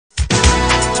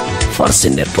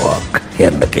फर्सिनेटवर्क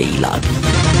हेर्नकै लागि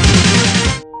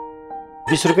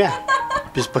 20 रुपैयाँ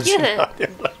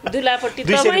 20-25 दुलापट्टि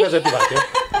 200 रुपैयाँ जति भएको थियो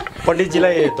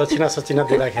पण्डितजीलाई दक्षिणा सचिना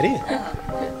दिँदाखेरि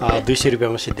 200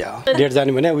 रुपैयाँमा सिद्ध्यायो डेट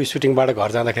जाने भने उयो सुटिङबाट घर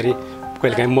जाँदाखेरि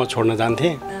कहिलेकाहीँ म छोड्न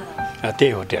जान्थेँ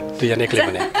त्यही हो डेट दुईजना एक्लै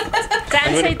भने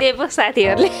चान्सै दिएको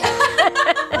साथीहरूले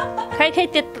खै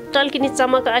त्यो टल्किने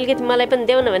चमक अलिकति मलाई पनि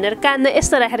देऊ न भनेर कानमा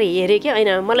यस्तो राखेर हेरेँ कि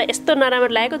होइन मलाई यस्तो नराम्रो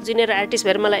लागेको जुनियर आर्टिस्ट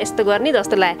भएर मलाई यस्तो गर्ने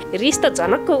जस्तो लाग्यो रिस त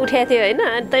झनक्क उठेको थियो होइन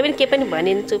अनि तै पनि के पनि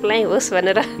भनिन् चुप्लाई होस्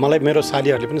भनेर मलाई मेरो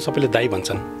सालीहरूले पनि सबैले दाइ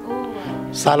भन्छन्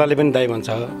सालाले पनि दाइ भन्छ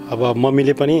अब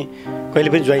मम्मीले पनि कहिले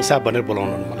पनि ज्वाइँ साहब भनेर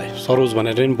बोलाउनु मलाई सरोज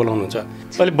भनेर पनि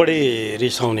बोलाउनुहुन्छ अलिक बढी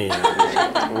रिसाउने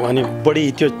अनि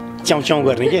बढी त्यो च्याउ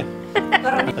गर्ने के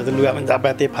लुगा पनि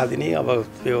जापाते फालिदिने अब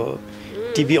त्यो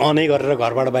टिभी अनै गरेर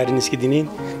घरबाट बाहिर निस्किदिने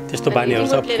त्यस्तो बानीहरू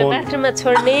छ फोन बाथरुममा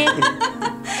छोड्ने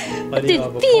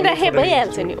त्यही राखे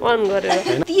भइहाल्छ नि अन गरेर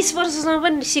 30 वर्षसम्म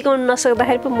पनि सिकाउन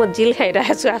नसक्दाखेरि पनि म जिल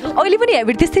खाइरहेको छु आफू अहिले पनि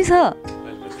हेबिट त्यस्तै छ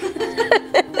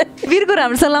वीरको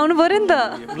राम्रोसँग लाउनु पर्यो नि त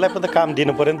उसलाई पनि त काम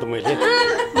दिनु पर्यो नि त मैले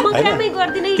होइन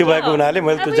त्यो भएको हुनाले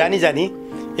मैले त जानी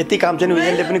यति काम चाहिँ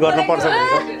उसले पनि गर्नुपर्छ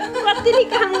कति नै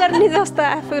काम गर्ने जस्तो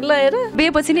आफूलाई हेर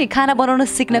बिहेपछि नि खाना बनाउन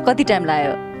सिक्न कति टाइम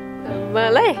लाग्यो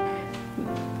मलाई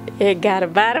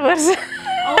 11-12 वर्ष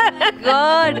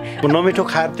गड नमिठो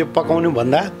खाएर त्यो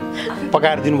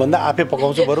पकाएर दिनुभन्दा आफै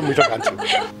पकाउँछु बरु मिठो खान्छु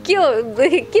के हो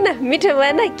किन मिठो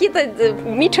भएन कि त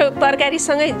मिठो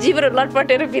तरकारीसँगै जिब्रो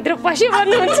लटपटेर भित्र पस्यो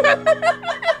भन्नुहुन्छ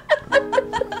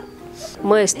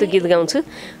म यस्तो गीत गाउँछु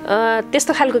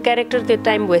त्यस्तो खालको क्यारेक्टर त्यो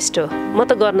टाइम वेस्ट हो म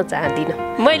त गर्न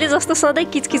चाहदिनँ मैले जस्तो सधैँ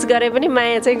किचकिच गरे पनि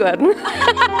माया चाहिँ गर्नु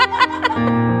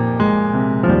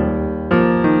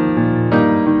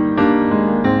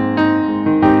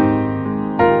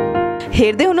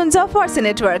हेर्दै हुनुहुन्छ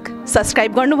फर्सिनेटवर्क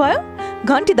सब्स्क्राइब गर्नुभयो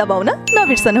घन्टी दबाउन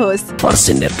नबिर्सनुहोस्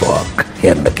फर्सिनेटवर्क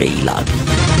हेर्नकै लागि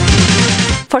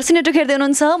फर्सिनेटवर्क हेर्दै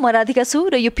हुनुहुन्छ म राधिका छु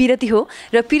र यो पिरती हो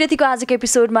र पिरतीको आजको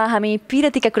एपिसोडमा हामी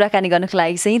पिरतीका कुराकानी गर्नको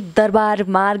लागि चाहिँ दरबार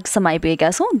मार्गसम्म आइपुगेका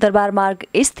छौँ दरबार मार्ग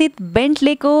स्थित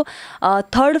बेन्टलेको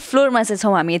 3rd फ्लोरमा चाहिँ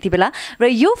छौँ हामी यति बेला र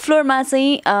यो फ्लोरमा चाहिँ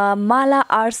माला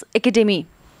आर्ट्स एकाडेमी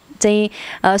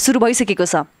चाहिँ सुरु भइसकेको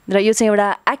छ र यो चाहिँ एउटा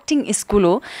एक्टिङ स्कुल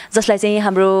हो जसलाई चाहिँ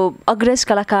हाम्रो अग्रज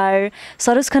कलाकार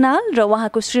सरोज खनाल र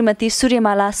उहाँको श्रीमती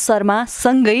सूर्यमाला शर्मा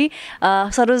सँगै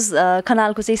सरोज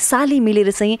खनालको चाहिँ साली मिलेर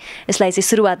चाहिँ यसलाई चाहिँ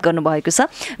सुरुवात गर्नुभएको छ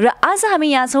र आज हामी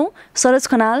यहाँ छौँ सरोज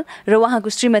खनाल र उहाँको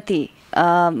श्रीमती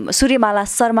सूर्यमाला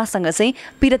शर्मासँग चाहिँ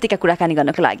पिरतीका कुराकानी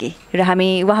गर्नको लागि र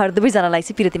हामी उहाँहरू दुवैजनालाई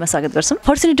चाहिँ पिरतीमा स्वागत गर्छौँ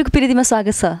फर्सिनेटवर्कको पिरतीमा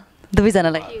स्वागत छ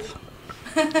दुवैजनालाई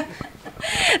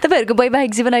तपाईहरुको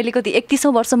वैवाहिक जीवन अहिले कति 31औं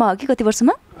वर्षमा हो कि कति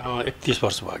वर्षमा 31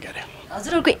 वर्ष भयो गरे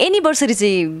हजुरहरुको एनिभर्सरी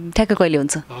चाहिँ ठ्याक्क कहिले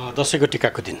हुन्छ दशैंको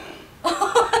टिकाको दिन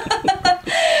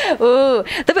ओ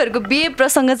तपाईहरुको बिहे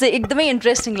प्रसंग चाहिँ एकदमै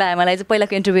इन्ट्रेस्टिङ लाग्यो मलाई चाहिँ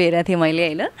पहिलाको इन्टरभ्यु हेरेको थिएँ मैले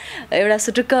हैन एउटा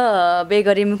सुटुक्क बिहे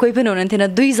गरिम कोही पनि हुनुहुन्थेन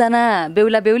दुई जना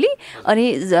बेहुला बेहुली अनि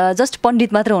जस्ट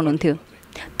पण्डित मात्र हुनुहुन्थ्यो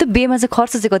त्यो बिहेमा चाहिँ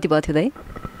खर्च चाहिँ कति भयो थियो दाइ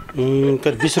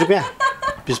 20 रुपैयाँ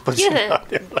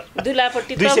 20%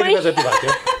 दुलापट्टि 200 रुपैयाँ जति भएको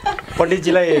थियो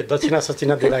पण्डितजीलाई दक्षिणा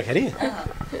सचिना दिँदाखेरि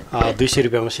 200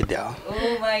 रुपैयाँमा सिद्ध्यायो ओ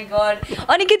माय गॉड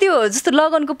अनि के त्यो जस्तो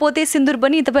लगनको पोते सिन्दुर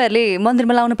पनि तपाईहरुले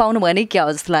मन्दिरमा लाउन पाउनु भएन कि क्या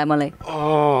हो जस्तो लाग्यो मलाई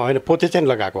हैन पोते चाहिँ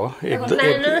लगाएको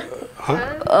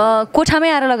कोठामै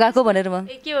आएर लगाएको भनेर म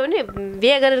के हो भने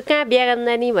बिहे गरेर कहाँ बिहे गर्न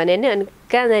जानी भने नि अनि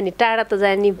कहाँ जानी टाढा त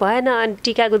जानी भएन अनि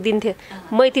टिकाको दिन थियो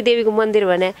मैती देवीको मन्दिर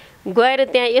भने गएर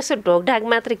त्यहाँ यसो ढोकढाक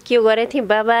मात्र के गरेको थिएँ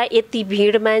बाबा यति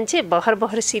भिड मान्छे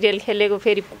भर्खर सिरियल खेलेको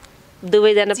फेरि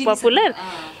दुवैजना पपुलर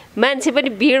मान्छे पनि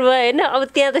भिड भयो होइन अब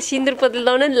त्यहाँ त सिन्दुर पोते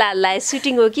लाउन नि लाग्यो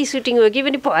सुटिङ हो कि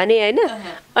पनि भने होइन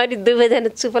अनि दुवैजना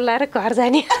चुप लाएर घर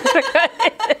जाने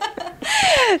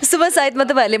शुभ सायदमा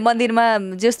तपाईँहरूले मन्दिरमा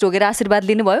जस ढोकेर आशीर्वाद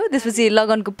लिनुभयो त्यसपछि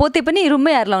लगनको पोते पनि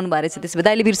रुममै आएर लाउनु भएको रहेछ त्यसपछि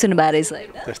दाइले बिर्सनु भएको रहेछ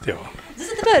त्यस्तै हो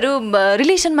जस्तो तपाईँहरू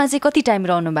रिलेसनमा चाहिँ कति टाइम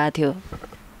रहनु भएको थियो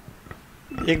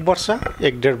 1 वर्ष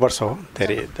 1.5 वर्ष हो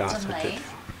धेरै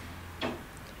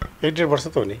 1.5 वर्ष त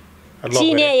हो नि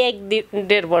चिने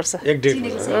 1.5 वर्ष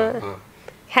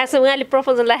खासमा उहाँले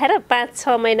प्रपोजल राखेर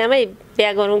 5-6 महिनामै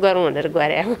बिहे गरौँ भनेर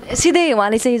गरे सिधै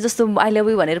उहाँले चाहिँ जस्तो आई लभ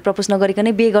यु भनेर प्रपोज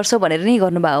नगरिकनै बिहे गर्छौ भनेर नै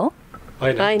गर्नुभयो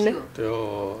हैन त्यो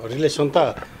रिलेसन त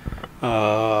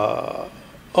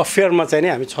अफेयरमा चाहिँ नि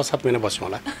हामी 6-7 महिना बस्यौँ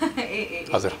होला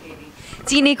हजुर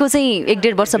चिनेको चाहिँ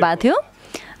 1.5 वर्ष भएको थियो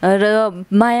र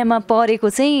मायामा परेको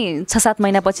चाहिँ 6-7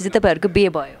 महिनापछि चाहिँ तपाईँहरूको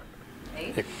बिहे भयो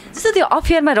जस्तो त्यो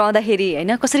अफेयरमा रहँदाखेरि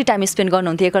होइन कसरी टाइम स्पेन्ड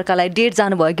गर्नुहुन्थ्यो एकअर्कालाई डेट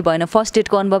जानुभयो कि भएन फर्स्ट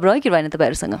डेटको अनुभव रह्यो कि भएन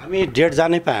तपाईँहरूसँग हामी डेट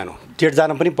जानै पाएनौँ डेट जान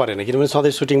पनि परेन किनभने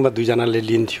सधैँ सुटिङमा दुईजनाले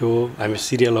लिन्थ्यो हामी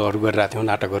सिरियलहरू गरिरहेको थियौँ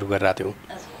नाटकहरू गरिरहेको थियौँ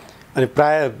अनि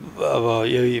प्रायः अब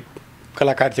यो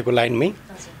कलाकारिताको लाइनमै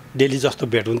डेली जस्तो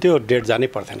भेट हुन्थ्यो डेट जानै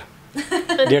पर्दैन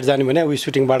डेट जाने भने उयो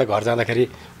सुटिङबाट घर जाँदाखेरि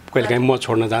कहिलेकाहीँ म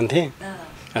छोड्न जान्थेँ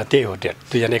त्यही हो डेट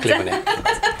दुईजना एक्लै भने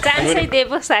चान्सै दिए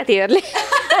पो साथीहरूले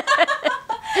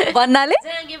भन्नाले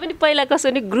जाँगे पनि पहिला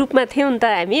कसरी ग्रुपमा थियौँ नि त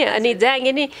हामी अनि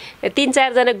जाँगे नि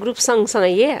 3-4 जना ग्रुप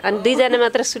सँगसँगै अनि 2 जना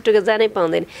मात्र सुटेको जानै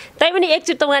पाउँदैन तैपनि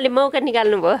एकचोटि त उहाँले मौका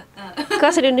निकाल्नु भयो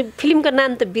कसरी नि फिल्मको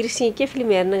नाम त बिर्सिएँ के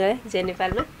फिल्म हेर्न गए जे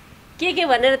नेपालमा के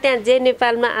भनेर त्यहाँ जे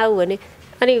नेपालमा आऊ भने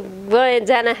अनि गए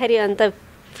जाँदाखेरि अन्त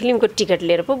फिल्मको टिकट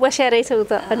लिएर पो बस्या रहेछौँ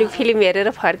त अनि फिल्म हेरेर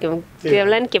फर्क्यौँ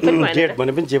त्यसलाई नि के पनि डेट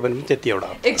भने पनि जे भने पनि त्यति एउटा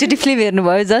एकचोटि फिल्म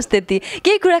हेर्नुभयो जस्ट त्यति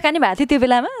केही कुराकानी भएको थियो त्यो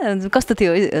बेलामा कस्तो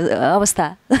थियो अवस्था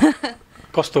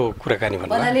कस्तो कुराकानी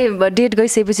भन्नाले डेट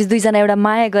गइसकेपछि 2 जना एउटा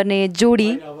माया गर्ने जोडी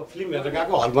अब फिल्म हेर्न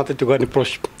गएको हलमा त त्यो गर्ने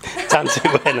चान्सै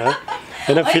भएन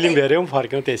होइन फिल्म हेऱ्यौँ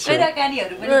फर्क्यौँ त्यसै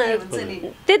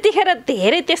त्यतिखेर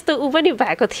धेरै त्यस्तो ऊ पनि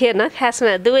भएको थिएन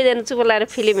खासमा 2 जना चुप लाएर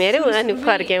फिल्म हेऱ्यौँ अनि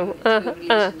फर्क्यौँ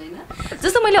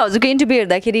जस्तो मैले हजुरको इन्टरभ्यू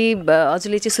हेर्दाखेरि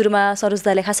हजुरले चाहिँ सुरुमा सरोज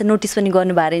दाइले खासै नोटिस पनि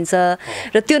गर्नुभएको रहेछ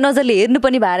र त्यो नजरले हेर्नु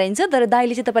पनि भएको रहेछ तर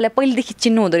दाइले चाहिँ तपाईँलाई पहिलेदेखि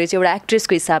चिन्नु हुँदो रहेछ एउटा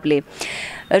एक्ट्रेसको हिसाबले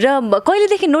र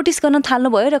कहिलेदेखि नोटिस गर्न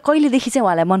थाल्नुभयो र कहिलेदेखि चाहिँ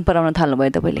उहाँलाई मन पराउन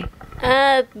थाल्नुभयो तपाईँले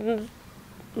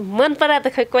मन परा त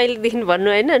खै कहिलेदेखि भन्नु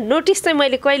होइन नोटिस चाहिँ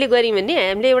मैले कहिले गरेँ भने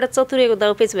हामीले एउटा चतुरेको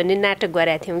दौपेच भन्ने नाटक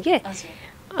गरेका थियौँ कि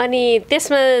अनि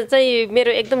त्यसमा चाहिँ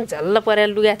मेरो एकदम झल्ल परेर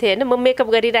लुगा थियो होइन म मेकअप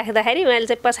गरिराख्दाखेरि उहाँले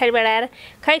चाहिँ पछाडिबाट आएर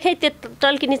खै त्यो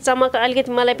टल्किने चमक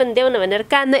अलिकति मलाई पनि देऊ न भनेर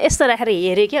कानमा यस्तो राखेर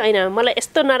हेरेँ कि होइन मलाई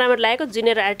यस्तो नराम्रो लागेको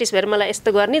जुनियर आर्टिस्ट भएर मलाई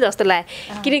यस्तो गर्ने जस्तो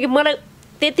लाग्यो किनकि मलाई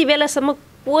त्यति बेलासम्म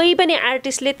कोही पनि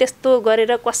आर्टिस्टले त्यस्तो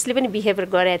गरेर कसले पनि बिहेभियर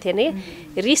गरेको थिएन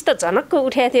कि रिस त झनक्क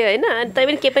उठाएको थियो होइन अनि तै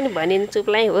पनि के पनि भनिन्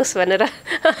चुपलाई होस् भनेर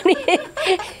अनि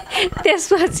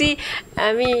त्यसपछि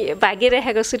हामी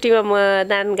भागिरहेको सुटिङमा म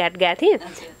नारायणघाट गएको थिएँ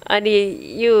अनि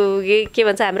यो के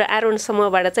भन्छ हाम्रो आरोहण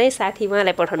समूहबाट चाहिँ साथी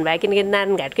उहाँलाई पठाउनु भयो किनकि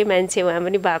नारायणघाटकै मान्छे उहाँ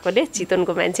पनि भएकोले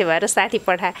चितवनको मान्छे भएर साथी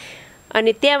पठाए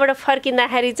अनि त्यहाँबाट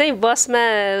फर्किँदाखेरि चाहिँ बसमा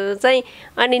चाहिँ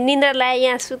अनि निन्द्रा लाग्यो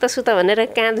यहाँ सुत भनेर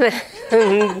काँधमा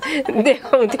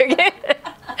देखाउँथ्यो क्या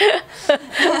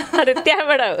अनि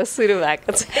त्यहाँबाट हो सुरु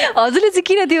भएको छ हजुरले चाहिँ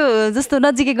किन त्यो जस्तो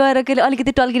नजिकै गएर कहिले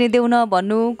अलिकति टल्किने देऊ न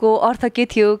भन्नुको अर्थ के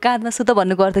थियो काँधमा सुत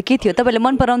भन्नुको अर्थ के थियो तपाईँले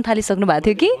मन पराउन थालिसक्नु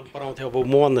भएको थियो कि मन पराउँथ्यो अब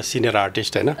मभन्दा सिनियर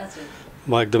आर्टिस्ट होइन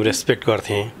म एकदम रेस्पेक्ट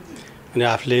गर्थेँ अनि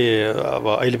आफूले अब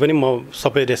अहिले पनि म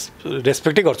सबै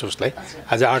रेस्पेक्टै गर्छु उसलाई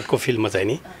आज आर्टको फिल्डमा चाहिँ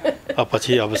नि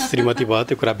पछि अब श्रीमती भयो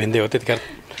त्यो कुरा भिन्दै हो त्यतिखेर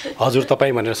हजुर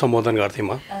तपाईँ भनेर सम्बोधन गर्थेँ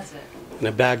म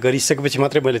अनि बिहा गरिसकेपछि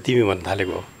मात्रै मैले तिमी भन्न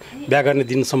थालेको हो बिहा गर्ने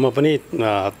दिनसम्म पनि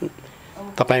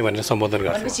तपाईँ भनेर सम्बोधन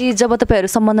गर्थेँ जब तपाईँहरू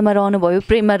सम्बन्धमा रहनुभयो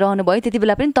प्रेममा रहनुभयो त्यति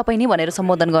बेला पनि तपाईँ नै भनेर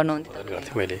सम्बोधन गर्नुहुन्थ्यो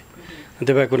गर्थेँ मैले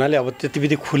त्यही भएको हुनाले अब त्यति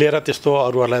विधि खुलेर त्यस्तो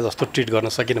अरूहरूलाई जस्तो ट्रिट गर्न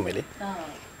सकिनँ मैले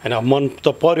होइन मन त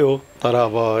पर्यो तर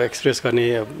अब एक्सप्रेस गर्ने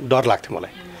डर लाग्थ्यो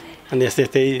मलाई अनि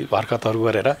यस्तै हरकतहरू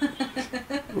गरेर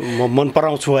म मन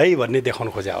पराउँछु है भन्ने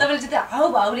देखाउनु खोजेँ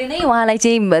हाउभावले नै उहाँलाई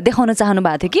चाहिँ देखाउन चाहनु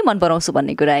भएको थियो कि मन पराउँछु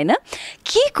भन्ने कुरा होइन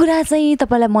के कुरा चाहिँ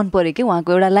तपाईँलाई मन पर्यो कि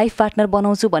उहाँको एउटा लाइफ पार्टनर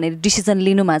बनाउँछु भनेर डिसिजन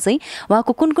लिनुमा चाहिँ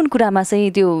उहाँको कुन कुरामा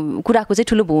चाहिँ त्यो कुराको चाहिँ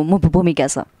ठुलो भूमिका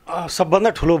छ सबभन्दा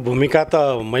ठुलो भूमिका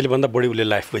त मैले भन्दा बढी उसले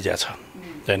लाइफ बुझाएको छ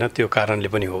होइन त्यो कारणले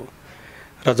पनि हो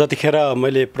र जतिखेर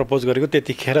मैले प्रपोज गरेको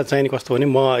त्यतिखेर चाहिँ कस्तो भने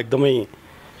म एकदमै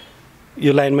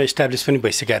यो लाइनमा इस्टाब्लिस पनि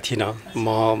भइसकेको थिइनँ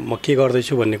म के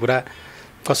गर्दैछु भन्ने कुरा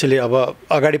कसैले अब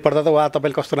अगाडि बढ्दा त वा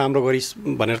तपाईँले कस्तो राम्रो गरिस्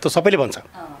भनेर त सबैले भन्छ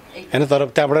होइन तर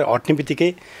त्यहाँबाट हट्ने बित्तिकै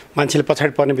मान्छेले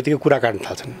पछाडि पर्ने बित्तिकै कुरा काट्न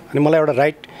थाल्छन् अनि मलाई एउटा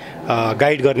राइट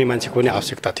गाइड गर्ने मान्छेको पनि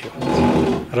आवश्यकता थियो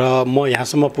र म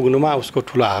यहाँसम्म पुग्नुमा उसको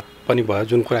ठुलो हात पनि भयो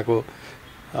जुन कुराको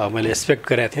मैले एक्सपेक्ट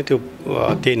गरेको थिएँ त्यो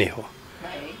त्यही नै हो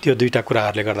त्यो दुईवटा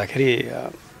कुराहरूले गर्दाखेरि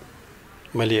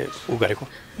मैले उ गरेको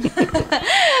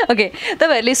ओके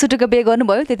तपाईँहरूले सुटुको बिहे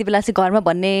गर्नुभयो त्यति बेला चाहिँ घरमा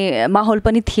भन्ने माहौल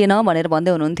पनि थिएन भनेर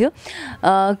भन्दै हुनुहुन्थ्यो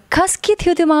खास के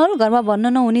थियो त्यो माहौल घरमा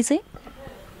भन्न नहुने चाहिँ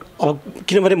अब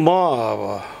किनभने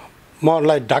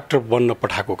मलाई डाक्टर बन्न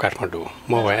पठाएको काठमाडौँ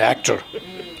म भएँ एक्टर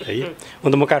है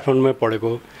अन्त म काठमाडौँमै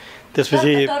पढेको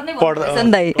त्यसपछि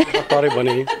तरै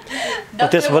भने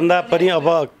त्यसभन्दा पनि अब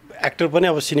एक्टर पनि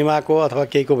अब सिनेमाको अथवा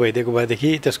केहीको भइदिएको भएदेखि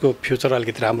त्यसको फ्युचर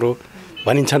अलिकति राम्रो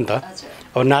भनिन्छ नि त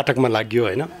अब नाटकमा लाग्यो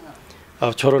होइन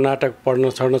अब छोरो नाटक पढ्न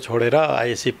छोडेर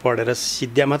आइएससी पढेर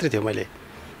सिद्ध्या मात्रै थियो मैले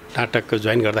नाटक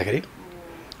जोइन गर्दाखेरि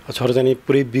छोरो चाहिँ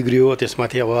पुरै बिग्रियो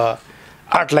त्यसमाथि अब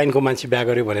आर्ट लाइनको मान्छे बिहा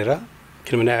गर्यो भनेर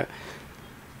किनभने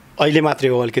अहिले मात्रै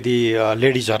हो अलिकति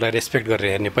लेडिजहरूलाई रेस्पेक्ट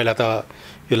गरेर हेर्ने पहिला त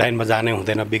यो लाइनमा जानै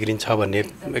हुँदैन बिग्रिन्छ भन्ने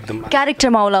एकदम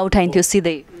क्यारेक्टरमा औला उठाइन्थ्यो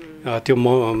सिधै त्यो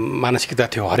मानसिकता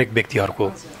थियो हरेक व्यक्तिहरूको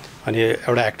अनि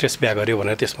एउटा एक्ट्रेस बिहा गर्यो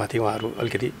भनेर त्यसमाथि उहाँहरू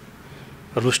अलिकति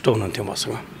रुष्ट हुनुहुन्थ्यो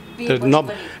मसँग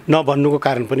नभन्नुको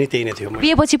कारण पनि त्यही नै थियो।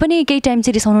 बिहेपछि पनि केही टाइम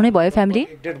चाहिँ रिसाउनु नै भयो फ्यामिली?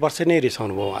 1.5 वर्ष नै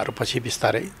रिसाउनु भयो उहाँहरू, पछि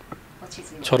बिस्तारै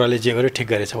छोराले जे गर्यो ठिक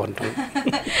गरेछ भन्नु।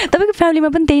 तपाईँको फ्यामिलीमा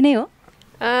पनि त्यही नै हो?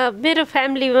 मेरो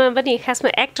फ्यामिलीमा पनि खासमा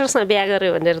एक्टरसँग बिहा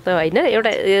गर्यो भनेर त होइन,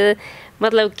 एउटा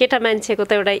मतलब केटा मान्छेको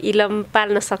त एउटा इलम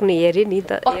पाल्न सक्ने हेऱ्यो नि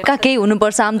त, पक्का केही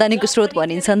हुनुपर्छ, आम्दानीको स्रोत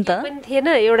भनिन्छ नि त। पनि थिएन,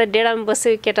 एउटा डेढामा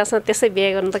बस्यो केटासँग त्यसै बिहा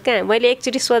गर्नु त कहाँ। मैले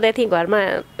एकचोटि सोधेको थिएँ घरमा,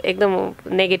 एकदम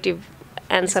नेगेटिभ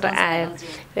एन्सर आयो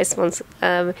रेस्पोन्स।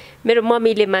 मेरो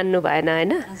मम्मीले मान्नु भएन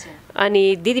होइन,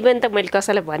 अनि दिदीबहिनी त मैले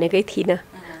कसैलाई भनेकै थिइनँ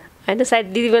होइन, सायद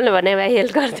दिदीबहिनीले भने भए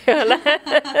हेल्प गर्थ्यो होला,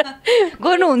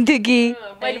 गर्नुहुन्थ्यो कि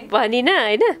मैले भनिनँ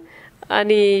होइन।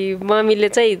 अनि मम्मीले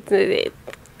चाहिँ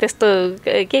त्यस्तो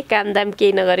के कामदाम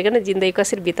केही नगरिकन जिन्दगी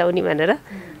कसरी बिताउने भनेर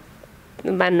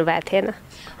मान्नु भएको थिएन।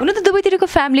 हुन त दुवैतिरको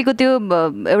फ्यामिलीको त्यो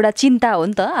एउटा चिन्ता हो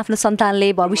नि त, आफ्नो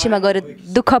सन्तानले भविष्यमा गएर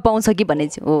दुःख पाउँछ कि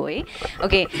भन्ने हो है।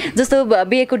 ओके, जस्तो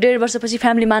बिहेको 1.5 वर्षपछि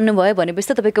फ्यामिली मान्नु भयो भनेपछि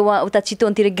त तपाईँको उहाँ उता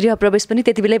चितवनतिर गृह प्रवेश पनि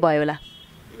त्यति बेलै भयो होला?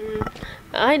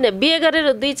 होइन, बिहे गरेर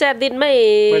 2-4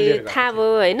 दिनमै थाहा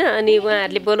भयो होइन, अनि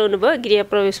उहाँहरूले बोलाउनु भयो, गृह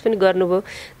प्रवेश पनि गर्नुभयो,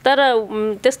 तर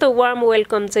त्यस्तो वार्म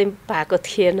वेलकम चाहिँ भएको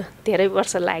थिएन, धेरै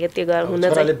वर्ष लाग्यो त्यो हुन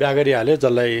चाहिँ। छोराले बिहा गरिहाल्यो,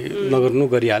 जसलाई नगर्नु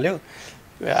गरिहाल्यो,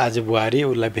 आज बुहारी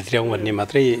उसलाई भित्र्याउँ भन्ने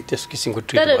मात्रै त्यस किसिमको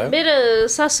ट्रिट भयो। तर मेरो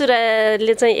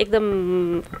ससुराले चाहिँ एकदम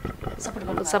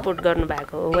सपोर्ट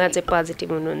गर्नुभएको हो, उहाँ चाहिँ पोजिटिभ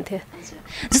हुनुहुन्थ्यो।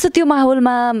 जस्तो त्यो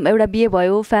माहौलमा एउटा बिहे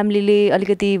भयो, फ्यामिलीले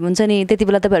अलिकति हुन्छ नि त्यति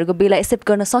बेला तपाईँहरूको बेला एक्सेप्ट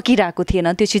गर्न सकिरहेको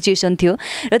थिएन, त्यो सिचुएसन थियो,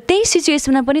 र त्यही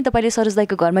सिचुएसनमा पनि तपाईँले सरोज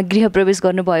दाइको घरमा गृह प्रवेश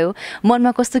गर्नुभयो,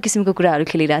 मनमा कस्तो किसिमको कुराहरू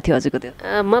खेलिरहेको थियो हजुरको? त्यो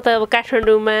म त अब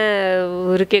काठमाडौँमा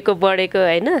हुर्केको बढेको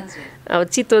होइन, अब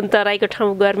चितवन तराईको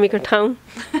ठाउँ, गर्मीको ठाउँ,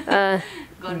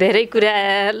 धेरै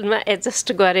कुरामा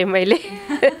एडजस्ट गरेँ मैले।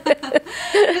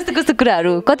 कस्तो कस्तो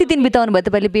कुराहरू? कति दिन बिताउनु भयो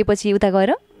तपाईँले बिहेपछि उता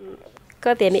गएर?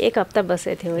 कति होइन, 1 हप्ता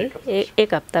बसेको थियौँ है,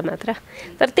 1 हप्ता मात्र,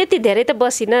 तर त्यति धेरै त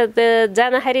बसिनँ,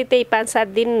 जाँदाखेरि त्यही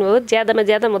 5-7 दिन हो, ज्यादामा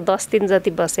ज्यादा म 10 दिन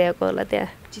जति बसेको होला त्यहाँ।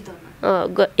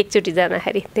 एकचोटि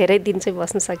जाँदाखेरि धेरै दिन चाहिँ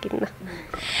बस्न सकिन्न।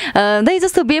 दाइ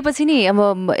जस्तो बिहेपछि नि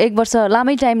अब 1 वर्ष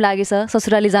लामै टाइम लागेछ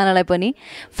ससुराली जानलाई पनि,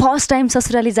 फर्स्ट टाइम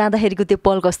ससुराली जाँदाखेरिको त्यो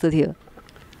पल कस्तो थियो?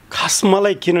 खास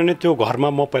मलाई किनभने त्यो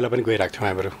घरमा म पहिला पनि गइरहेको थियौँ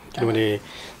हामीहरू, किनभने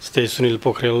जस्तै सुनिल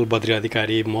पोखरेल, बद्री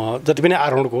अधिकारी, म जति पनि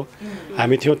आरोहणको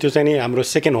हामी थियौँ, त्यो चाहिँ नि हाम्रो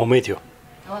सेकेन्ड होमै थियो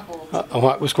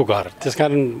उहाँ, उसको घर। त्यस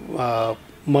कारण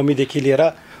मम्मीदेखि लिएर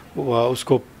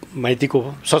उसको माइतीको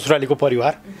ससुरालीको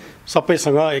परिवार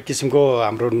सबैसँग एक किसिमको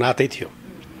हाम्रो नातै थियो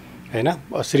होइन।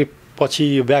 सिर्फ पछि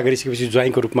यो बिहा गरिसकेपछि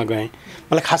ज्वाइँको रूपमा गएँ,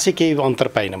 मलाई खासै केही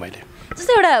अन्तर पाइनँ मैले।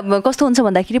 जस्तो एउटा कस्तो हुन्छ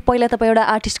भन्दाखेरि पहिला तपाईँ एउटा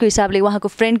आर्टिस्टको हिसाबले, उहाँको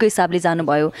फ्रेन्डको हिसाबले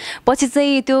जानुभयो, पछि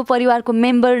चाहिँ त्यो परिवारको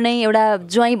मेम्बर नै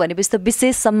एउटा ज्वाइँ भनेपछि त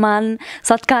विशेष सम्मान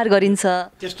सत्कार गरिन्छ।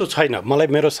 त्यस्तो छैन, मलाई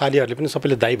मेरो सालीहरूले पनि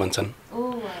सबैले दाइ भन्छन्,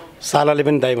 सालाले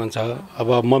पनि दाइ भन्छ,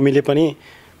 अब मम्मीले पनि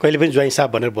कहिले पनि ज्वाइँ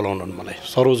साहब भनेर बोलाउनुहुन्न, मलाई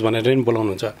सरोज भनेर पनि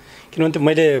बोलाउनुहुन्छ,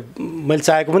 किनभने मैले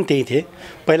चाहेको पनि त्यही थिएँ।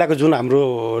 पहिलाको जुन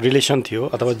हाम्रो रिलेसन थियो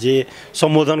अथवा जे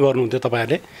सम्बोधन गर्नुहुन्थ्यो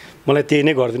तपाईँहरूले, मलाई त्यही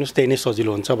नै गरिदिनुहोस्, त्यही नै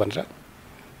सजिलो हुन्छ भनेर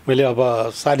मैले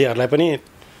अब सालीहरूलाई पनि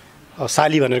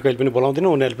साली भनेर कहिले पनि बोलाउँदिनँ,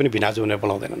 उनीहरूले पनि भिनाजु भनेर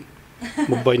बोलाउँदैनन्,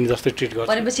 म बहिनी जस्तो ट्रिट गर्छु।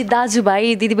 भनेपछि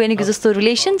दाजुभाइ दिदीबहिनीको जस्तो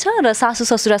रिलेसन छ र सासू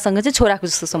ससुरासँग चाहिँ छोराको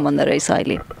जस्तो सम्बन्ध रहेछ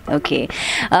अहिले। ओके,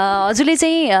 हजुरले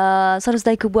चाहिँ सरोज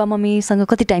दाइको बुवा मम्मीसँग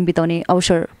कति टाइम बिताउने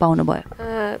अवसर पाउनुभयो?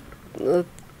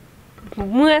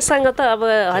 मुवासँग त अब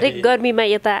हरेक गर्मीमा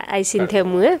यता आइसिन्थ्यो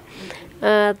मुवा,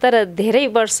 तर धेरै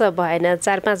वर्ष भएन,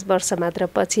 4-5 वर्ष मात्र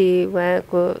पछि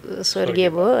उहाँको स्वर्गीय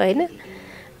भयो होइन।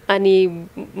 अनि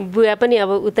बुवा पनि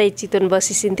अब उतै चितवन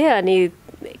बसिसिन्थ्यो, अनि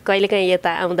कहिलेकाहीँ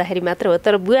यता आउँदाखेरि मात्र हो,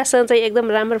 तर बुवासँग चाहिँ एकदम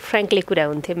राम्रो फ्रेङ्कली कुरा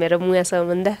हुन्थ्यो मेरो मुवासँग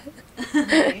भन्दा।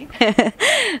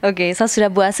 ओके, ससुरा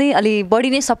बुवा चाहिँ अलि बढी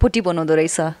नै सपोर्टिभ हुनुहुँदो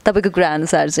रहेछ तपाईँको कुरा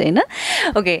अनुसार चाहिँ होइन।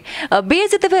 ओके, बिहे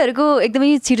चाहिँ तपाईँहरूको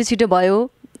एकदमै छिटो छिटो भयो,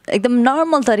 एकदम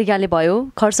नर्मल तरिकाले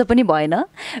भयो, खर्च पनि भएन,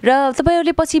 र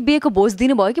तपाईँहरूले पछि बिहेको भोज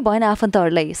दिनुभयो कि भएन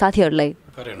आफन्तहरूलाई, साथीहरूलाई?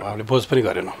 गरेनौँ, हामीले भोज पनि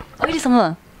गरेनौँ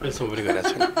अहिलेसम्म। पनि गरेको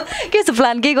छैन। के छ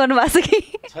प्लान, केही गर्नु भएको छ कि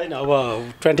छैन? अब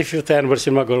 25th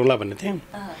एनिभर्सरीमा गरौँला भन्ने थियौँ,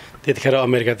 त्यतिखेर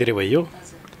अमेरिकातिर भइयो,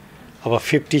 अब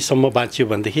 50सम्म बाँचियो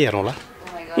भनेदेखि हेरौँला।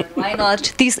 Why not?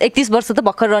 30-31 वर्ष त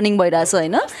भर्खर रनिङ भइरहेछ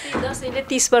होइन? दसैँले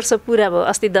 30 वर्ष पुरा भयो,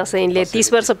 अस्ति दसैँले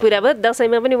 30 वर्ष पुरा भयो,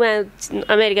 दसैँमा पनि उहाँ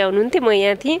अमेरिका हुनुहुन्थ्यो, म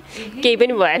यहाँ थिएँ, केही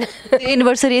पनि भएन।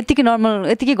 एनिभर्सरी यतिकै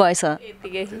नर्मल यतिकै गएछ?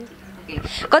 यतिकै।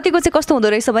 कतिको चाहिँ कस्तो हुँदो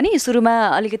रहेछ भने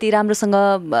सुरुमा अलिकति राम्रोसँग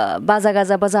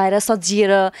बाजागाजा बजाएर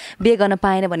सजिएर बिहे गर्न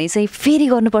पाएन भने चाहिँ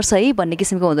फेरि गर्नुपर्छ है भन्ने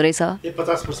किसिमको हुँदो रहेछ।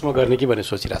 50 वर्षमा गर्ने कि भन्ने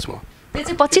सोचिरहेको छु म।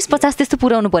 त्यो चाहिँ 25-50 त्यस्तो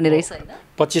पुऱ्याउनु पर्ने रहेछ होइन?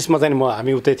 25मा चाहिँ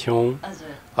हामी उतै थियौँ,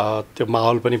 त्यो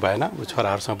माहौल पनि भएन,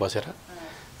 छोराहरूसँग बसेर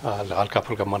हल्का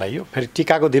फुल्का मनाइयो। फेरि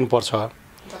टिकाको दिन पर्छ,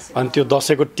 अनि त्यो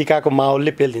दसैँको टिकाको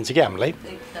माहौलले पेलिदिन्छ कि हामीलाई,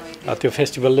 त्यो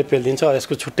फेस्टिभलले पेलिदिन्छ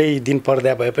यसको छुट्टै दिन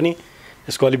पर्दा भए पनि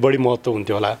यसको अलिक बढी महत्त्व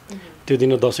हुन्थ्यो होला त्यो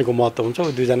दिन दसैँको महत्त्व हुन्छ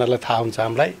दुईजनालाई थाहा हुन्छ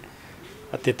हामीलाई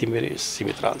त्यति मेरो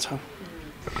सीमित रहन्छ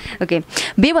ओके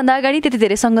बिहेभन्दा अगाडि त्यति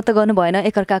धेरै सङ्गत त गर्नु भएन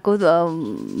एकअर्काको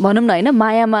भनौँ न होइन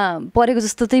मायामा परेको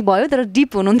जस्तो चाहिँ भयो तर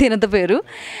डिप हुनुहुन्थेन तपाईँहरू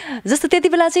जस्तो त्यति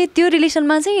बेला चाहिँ त्यो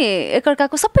रिलेसनमा चाहिँ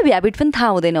एकअर्काको सबै ह्याबिट पनि थाहा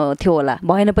हुँदैन थियो होला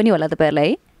भएन पनि होला तपाईँहरूलाई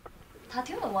थाहा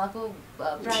थियो उहाँको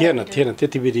थिएन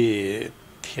त्यति बेरी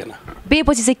थिएन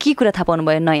बिहेपछि चाहिँ के कुरा थाहा पाउनु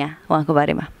भयो नयाँ उहाँको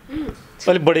बारेमा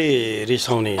अलिक बढी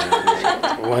रिसाउने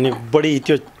अनि बढी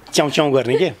त्यो च्याउ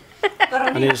गर्ने के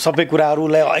अनि सबै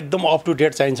कुराहरूलाई एकदम अप टु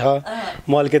डेट चाहिन्छ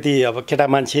म अलिकति अब केटा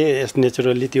मान्छे यस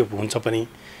नेचुरली त्यो हुन्छ पनि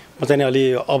म चाहिँ अलि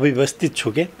अव्यवस्थित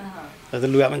छु के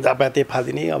लुगामा जापाते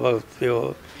फालिदिने अब त्यो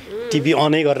टिभी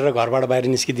अनै गरेर घरबाट बाहिर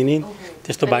निस्किदिने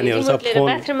त्यस्तो बानीहरू छ फोन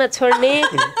बाथरुममा छोड्ने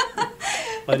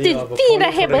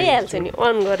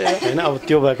होइन अब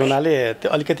त्यो भएको हुनाले त्यो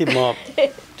अलिकति म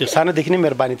त्यो सानोदेखि नै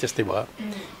मेरो बानी त्यस्तै भयो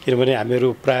किनभने हामीहरू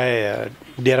प्राय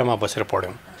डेरामा बसेर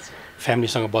पढ्यौँ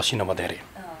फ्यामिलीसँग बसिनँ म धेरै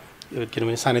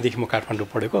किनभने सानैदेखि म काठमाडौँ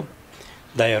पढेको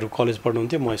दाइहरू कलेज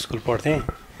पढ्नुहुन्थ्यो म स्कुल पढ्थेँ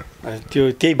त्यो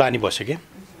त्यही बानी बस्यो कि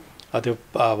त्यो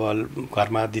अब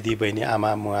घरमा दिदी बहिनी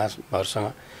आमा मुवाहरूसँग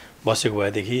बसेको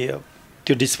भएदेखि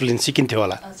त्यो डिसिप्लिन सिकिन्थ्यो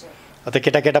होला त्यो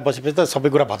केटा बसेपछि त सबै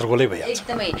कुरा भद्रगोलै भइहाल्छ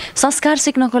एकदमै संस्कार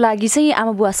सिक्नको लागि चाहिँ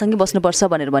आमा बुवासँगै बस्नुपर्छ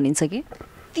भनेर भनिन्छ कि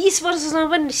 30 वर्षसम्म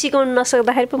पनि सिकाउन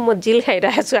नसक्दाखेरि पनि म जिल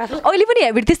खाइरहेको छु आफू अहिले पनि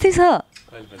ह्याबिट त्यस्तै छ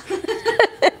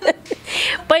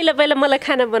पहिला मलाई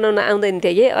खाना बनाउन आउँदैन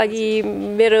थियो कि अघि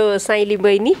मेरो साइली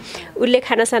बहिनी उसले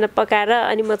खानासाना पकाएर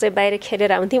अनि म चाहिँ बाहिर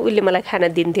खेलेर आउँथेँ उसले मलाई खाना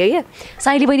दिन्थ्यो क्या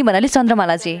साइली बहिनी भन्नाले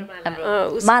चन्द्रमाला चाहिँ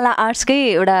माला आर्ट्सकै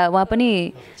एउटा उहाँ पनि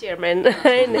चेयरम्यान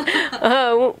होइन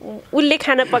उसले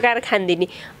खाना पकाएर खानिदिने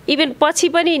इभन पछि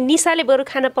पनि निसाले बरु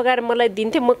खाना पकाएर मलाई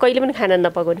दिन्थ्यो म कहिले पनि खाना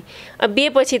नपकाउने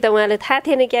बिहेपछि त उहाँलाई थाहा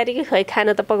थिएन क्यारे कि खै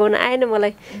खाना त पकाउन आएन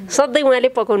मलाई सधैँ उहाँले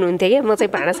पकाउनुहुन्थ्यो क्या म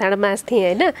चाहिँ भाँडासाँडा माझ्थेँ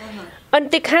होइन अनि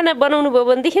त्यो खाना बनाउनु भयो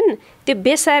भनेदेखि त्यो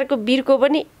बेसारको बिर्को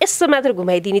पनि यसो मात्र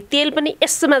घुमाइदिने तेल पनि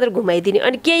यसो मात्र घुमाइदिने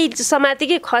अनि केही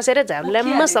समातिकै खसेर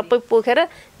झाम्लाम्म सबै पोखेर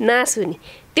नास हुने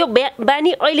त्यो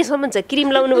बानी अहिलेसम्म छ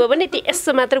क्रिम लाउनु भयो भने त्यो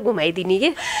यसो मात्र घुमाइदिने कि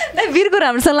बिर्को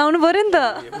राम्रोसँग लाउनु पऱ्यो नि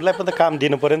त उसलाई पनि त काम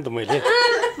दिनु पऱ्यो नि त मैले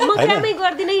म कामै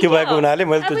गर्दिनँ त्यो भएको हुनाले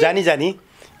मैले त जानी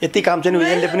यति काम चाहिँ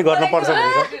उनीहरूले पनि गर्नुपर्छ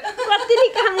भनेर कति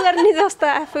नै काम गर्ने जस्तो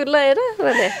आफूलाई हेर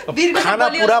खाना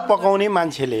पुरा पकाउने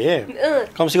मान्छेले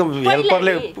कमसेकम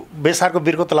हेल्परले बेसारको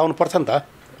बिर्को त लाउनु पर्छ नि त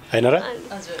होइन र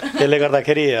त्यसले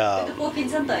गर्दाखेरि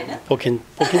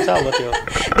पोखिन्छ अब त्यो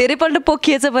धेरैपल्ट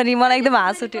पोखिएछ पनि मलाई एकदम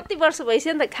हाँस उठ्यो कति वर्ष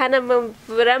भइसक्यो नि त खाना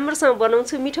राम्रोसँग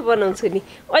बनाउँछु मिठो बनाउँछु नि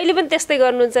अहिले पनि त्यस्तै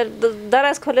गर्नुहुन्छ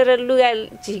दराज खोलेर लुगा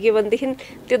झिक्यो भनेदेखि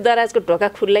त्यो दराजको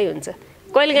ढोका खुल्लै हुन्छ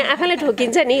कहिलेकाहीँ आफैलाई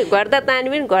ठोकिन्छ नि गर्दा तानी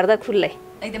पनि गर्दा खुल्लै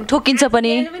एकदम ठोकिन्छ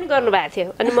पनि गर्नुभएको थियो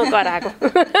अनि म कराएको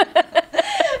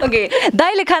ओके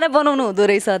दाइले खाना बनाउनु हुँदो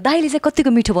रहेछ दाइले चाहिँ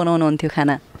कतिको मिठो बनाउनुहुन्थ्यो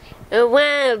खाना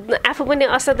उहाँ आफू पनि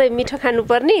असाध्यै मिठो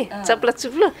खानुपर्ने चप्लो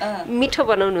चुप्लो मिठो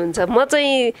बनाउनुहुन्छ म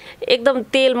चाहिँ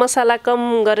एकदम तेल मसला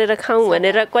कम गरेर खाऊँ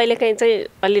भनेर कहिलेकाहीँ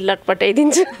चाहिँ अलि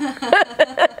लटपटाइदिन्छु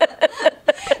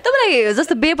तपाईँलाई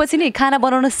जस्तो बिहेपछि नि खाना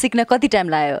बनाउन सिक्न कति टाइम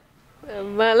लाग्यो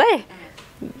मलाई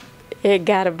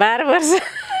 11-12 वर्ष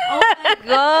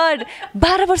गड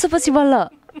 12 वर्षपछि बल्ल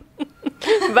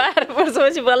 12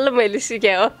 वर्षपछि बल्ल मैले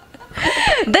सिकेँ हो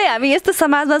दाइ हामी यस्तो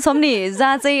समाजमा छौँ नि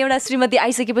जहाँ चाहिँ एउटा श्रीमती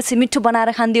आइसकेपछि मिठो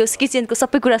बनाएर खानिदियोस् किचनको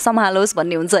सबै कुरा सम्हालोस्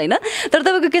भन्ने हुन्छ होइन तर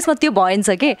तपाईँको केसमा त्यो भएन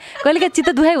के कहिलेकाहीँ चित्त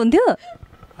दुखाइ हुन्थ्यो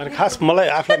अनि खास मलाई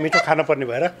आफूलाई मिठो खान पर्ने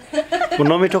भएर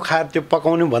नमिठो खाएर त्यो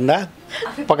पकाउनु भन्दा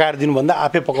पकाएर दिनु भन्दा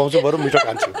आफै पकाउँछु बरु मिठो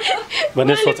खान्छु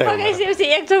भन्ने सोचाइ पकाइसकेपछि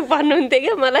एकचोक भन्नुहुन्थ्यो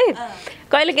क्या मलाई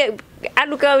कहिलेकाहीँ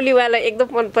आलु काउलीवाला एकदम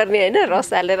मनपर्ने होइन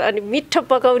रस हालेर अनि मिठो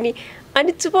पकाउने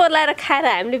अनि चुपो लाएर खाएर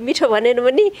हामीले मिठो भनेन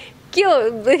भने के हो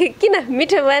किन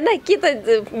मिठो भएन कि त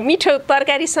मिठो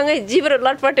तरकारीसँगै जिब्रो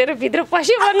लटपटेर भित्र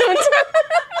पस्यो भन्नुहुन्छ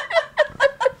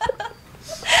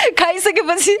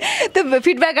खाइसकेपछि त्यो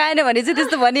फिडब्याक आएन भने चाहिँ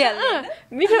त्यस्तो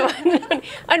भनिहाल्नु मिठो भन्नु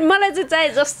अनि मलाई चाहिँ चाहे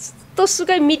जस्तो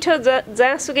सुकै मिठो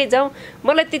जहाँ सुकै जाउँ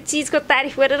मलाई त्यो चिजको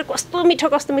तारिफ गरेर कस्तो मिठो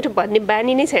भन्ने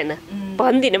बानी नै छैन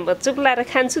भन्दिनँ म चुप लाएर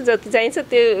खान्छु जति चाहिन्छ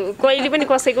त्यो कहिले पनि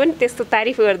कसैको पनि त्यस्तो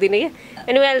तारिफ गर्दिनँ क्या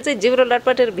अनि उहाँले चाहिँ जिब्रो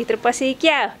लटपटेर भित्र पसे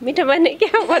क्या मिठो भन्ने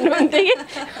क्या भन्नुहुन्थ्यो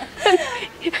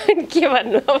कि के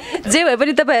भन्नु जे भए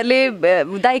पनि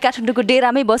तपाईँहरूले दाइ काठमाडौँको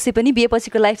डेरामै बसे पनि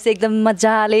बिहेपछिको लाइफ चाहिँ एकदम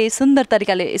मजाले सुन्दर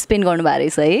तरिकाले स्पेन्ड गर्नुभएको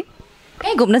रहेछ है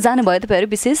कहीँ घुम्न जानुभयो तपाईँहरू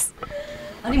विशेष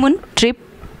हनिमुन ट्रिप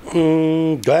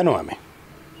गएनौँ हामी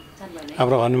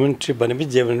हाम्रो हनिमुन ट्रिप भनेपछि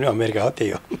जे भने अमेरिका हो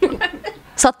त्यही हो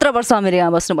 17 वर्ष अमेरिकामा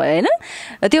बस्नुभयो होइन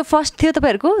त्यो फर्स्ट थियो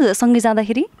तपाईँहरूको सँगै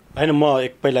जाँदाखेरि होइन म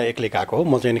पहिला एक्लै गएको हो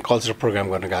म चाहिँ कल्चरल प्रोग्राम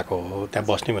गर्न गएको हो त्यहाँ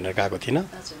बस्ने भनेर गएको थिइनँ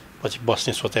पछि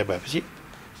बस्ने सोचाइ भएपछि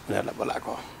उनीहरूलाई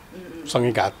बोलाएको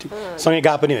सँगै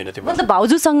गएको पनि होइन त्यो मतलब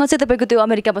भाउजूसँग चाहिँ तपाईँको त्यो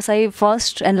अमेरिका बसाइ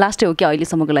फर्स्ट एन्ड लास्टै हो कि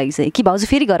अहिलेसम्मको लागि चाहिँ कि भाउजू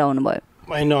फेरि घर आउनु भयो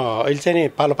होइन अहिले चाहिँ नि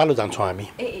पालो पालो जान्छौँ हामी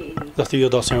जस्तै यो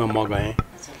दसैँमा म गएँ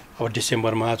अब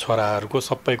डिसेम्बरमा छोराहरूको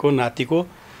सबैको नातिको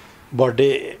बर्थडे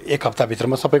एक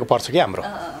हप्ताभित्रमा सबैको पर्छ कि हाम्रो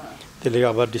त्यसले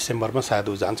अब डिसेम्बरमा सायद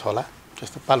ऊ जान्छ होला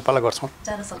त्यस्तो पालो पालो गर्छौँ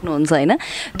जान सक्नुहुन्छ होइन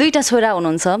दुईवटा छोरा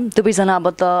हुनुहुन्छ दुवैजना अब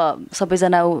त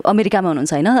सबैजना अमेरिकामा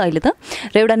हुनुहुन्छ होइन अहिले त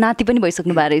र एउटा नाति पनि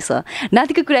भइसक्नु भएको रहेछ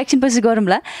नातिको कुरा एकछिनपछि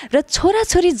गरौँला र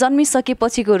छोराछोरी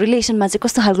जन्मिसकेपछिको रिलेसनमा चाहिँ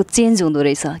कस्तो खालको चेन्ज हुँदो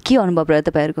रहेछ के अनुभव रह्यो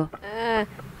तपाईँहरूको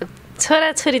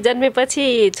छोराछोरी जन्मेपछि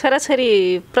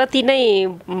छोराछोरीप्रति नै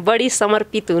बढी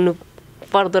समर्पित हुनु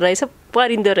पर्दो रहेछ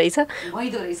परिँदो रहेछ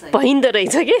भइँदो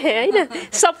रहेछ कि होइन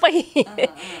सबै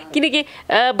किनकि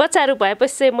बच्चाहरू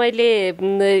भएपछि चाहिँ मैले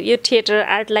यो थिएटर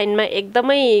आर्ट लाइनमा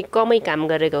एकदमै कमै काम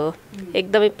गरेको हो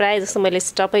एकदमै प्रायः जस्तो मैले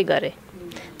स्टपै गरेँ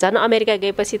झन् अमेरिका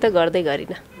गएपछि त गर्दै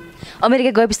गरिनँ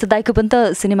अमेरिका गएपछि त दाइको पनि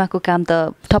त सिनेमाको काम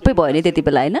त ठप्पै भयो नि त्यति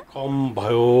बेला होइन कम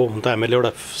भयो हुन त हामीले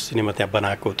एउटा सिनेमा त्यहाँ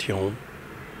बनाएको थियौँ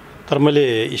तर मैले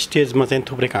स्टेजमा चाहिँ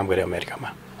थुप्रै काम गरेँ अमेरिकामा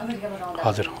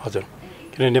हजुर हजुर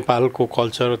किन नेपालको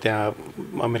कल्चर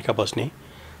त्यहाँ अमेरिका बस्ने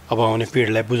अब आउने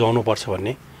पिँढीलाई बुझाउनुपर्छ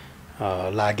भन्ने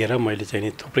लागेर मैले चाहिँ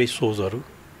नि थुप्रै सोजहरू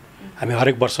हामी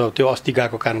हरेक वर्ष त्यो अस्ति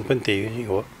गएको कारण पनि त्यही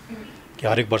हो कि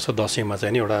हरेक वर्ष दसैँमा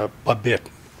चाहिँ नि एउटा भव्य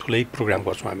ठुलै प्रोग्राम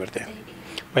गर्छौँ हामीहरू त्यहाँ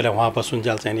पहिला उहाँ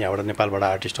बसुन्जेल चाहिँ नि एउटा नेपालबाट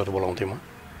आर्टिस्टहरू बोलाउँथेँ म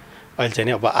अहिले चाहिँ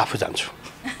नि अब आफू जान्छु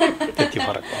त्यति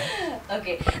फरक हो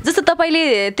ओके जस्तो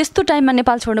तपाईँले त्यस्तो टाइममा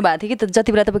नेपाल छोड्नु भएको थियो कि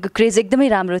जति बेला तपाईँको क्रेज एकदमै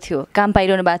राम्रो थियो काम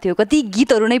पाइरहनु भएको थियो कति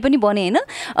गीतहरू नै पनि बने होइन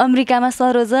अमेरिकामा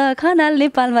सरोज खनाल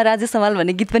नेपालमा राजेश समाल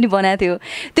भन्ने गीत पनि बनाएको थियो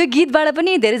त्यो गीतबाट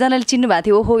पनि धेरैजनाले चिन्नु भएको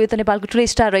थियो ओहो यो त नेपालको ठुलो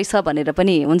स्टार रहेछ भनेर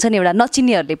पनि हुन्छ नि एउटा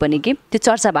नचिन्नेहरूले पनि कि त्यो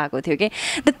चर्चा भएको थियो कि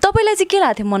तपाईँलाई चाहिँ के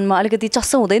लाग्थ्यो मनमा अलिकति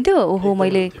चस्सो हुँदैन थियो ओहो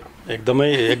मैले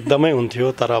एकदमै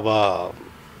हुन्थ्यो तर अब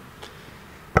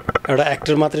एउटा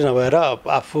एक्टर मात्रै नभएर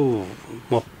आफू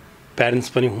म प्यारेन्ट्स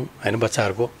पनि हुँ होइन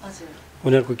बच्चाहरूको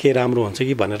उनीहरूको के राम्रो हुन्छ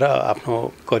कि भनेर आफ्नो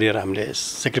करियर हामीले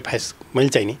सेक्रिफाइस मैले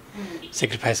चाहिँ नि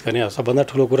सेक्रिफाइस गर्ने सबभन्दा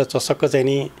ठुलो कुरा चसक्क चाहिँ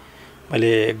नि मैले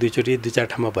एक दुईचोटि दुई चार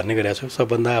ठाउँमा भन्ने गरेको छु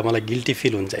सबभन्दा मलाई गिल्टी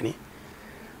फिल हुन्छ नि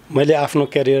मैले आफ्नो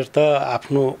क्यारियर त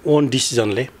आफ्नो ओन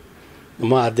डिसिजनले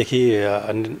म आजदेखि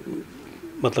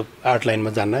मतलब आर्ट लाइनमा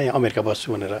जान्न या अमेरिका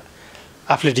बस्छु भनेर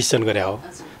आफूले डिसिजन गरे हो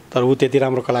तर ऊ त्यति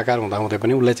राम्रो कलाकार हुँदाहुँदै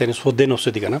पनि उसलाई चाहिँ सोध्दै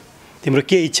नसोधिकन तिम्रो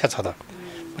के इच्छा छ त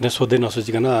भनेर सोध्दै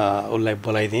नसोचिकन उसलाई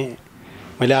बोलाइदिएँ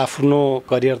मैले आफ्नो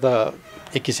करियर त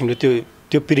एक किसिमले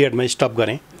त्यो पिरियडमा स्टप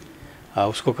गरेँ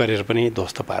उसको करियर पनि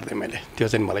ध्वस्त पारिदिएँ मैले त्यो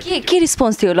चाहिँ मलाई के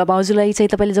रिस्पोन्स थियो ल भाउजूलाई चाहिँ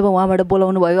तपाईँले जब उहाँबाट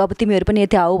बोलाउनु भयो अब तिमीहरू पनि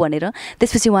यति आऊ भनेर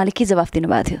त्यसपछि उहाँले के जवाफ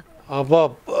दिनुभएको थियो अब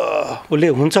उसले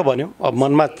हुन्छ भन्यो अब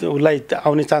मनमा उसलाई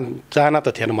आउने चाहना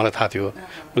त थिएन मलाई थाहा थियो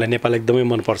उसलाई नेपाल एकदमै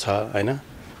मनपर्छ होइन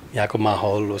यहाँको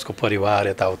माहौल उसको परिवार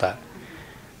यताउता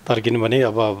तर किनभने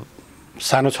अब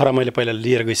सानो छोरा मैले पहिला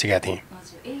लिएर गइसकेको थिएँ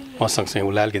म सँगसँगै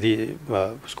उसलाई अलिकति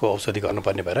उसको औषधि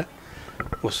गर्नुपर्ने भएर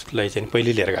उसलाई चाहिँ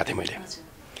पहिले लिएर गएको थिएँ मैले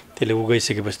त्यसले ऊ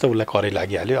गइसकेपछि त उसलाई करै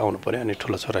लागिहाल्यो आउनु पऱ्यो अनि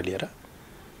ठुलो छोरा लिएर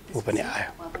ऊ पनि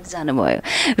आयो जानुभयो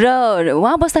र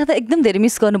उहाँ बस्दा त एकदम धेरै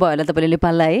मिस गर्नुभयो होला तपाईँले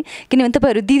नेपाललाई किनभने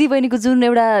तपाईँहरू दिदीबहिनीको जुन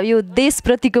एउटा यो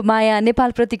देशप्रतिको माया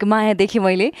नेपालप्रतिको माया देखेँ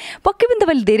मैले पक्कै पनि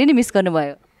तपाईँले धेरै नै मिस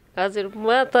गर्नुभयो हजुर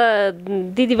म त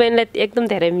दिदीबहिनीलाई एकदम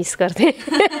धेरै मिस गर्थेँ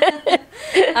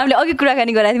हामीले अघि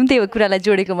कुराकानी गराएको थियौँ त्यही कुरालाई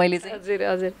जोडेको मैले चाहिँ हजुर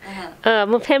हजुर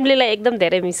म फ्यामिलीलाई एकदम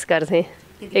धेरै मिस गर्थेँ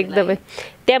एकदमै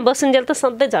त्यहाँ बसुन्जेल त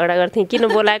सधैँ झगडा गर्थेँ किन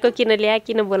बोलाएको किन ल्याए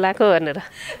किन बोलाएको भनेर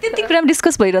त्यति कुरामा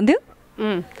डिस्कस भइरहन्थ्यो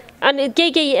अनि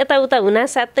केही यताउता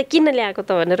हुनासाथ त किन ल्याएको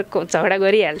त भनेर झगडा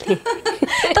गरिहाल्थेँ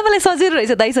तपाईँलाई सजिलो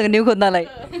रहेछ दाइसँग न्यु खोज्नलाई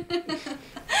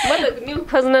म त न्यु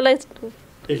खोज्नलाई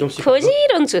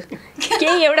खोजिरहन्छु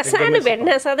केही एउटा सानो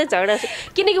भेट्न सधैँ झगडा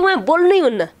किनकि उहाँ बोल्नै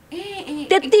हुन्न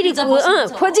त्यति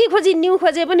खोजी न्यु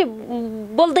खोजे पनि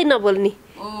बोल्दै नबोल्ने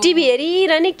टिभी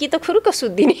हेरिरहने कि त खुरुक्क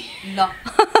सुत्दिने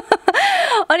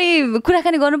अनि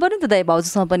कुराकानी गर्नु पर्यो नि त दाइ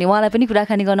भाउजूसँग पनि उहाँलाई पनि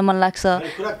कुराकानी गर्न मन लाग्छ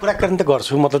कुराकानी त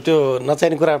गर्छु मतलब त्यो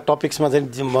नचाहिने कुरा टपिक्समा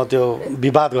चाहिँ म त्यो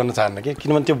विवाद गर्न चाहन्न कि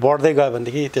किनभने त्यो बढ्दै गयो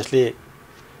भनेदेखि त्यसले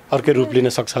अर्कै रूप लिन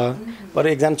सक्छ बरु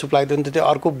एकजना चुप लाग्दैन त त्यो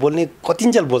अर्को बोल्ने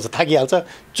कतिन्जेल बोल्छ थाकिहाल्छ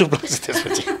चुप लाग्छ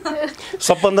त्यसपछि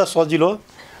सबभन्दा सजिलो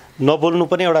नबोल्नु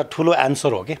पनि एउटा ठुलो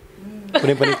एन्सर हो कि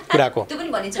कुनै पनि कुराको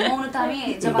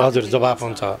हजुर जवाफ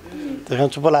हुन्छ त्यस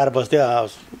चुप लाएर बस्दियो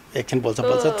एकछिन बोल्छ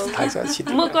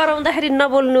थाक्छ म कराउँदाखेरि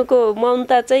नबोल्नुको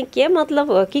मौनता चाहिँ के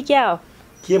मतलब हो कि क्या हो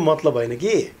के मतलब होइन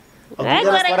कि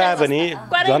करायो भने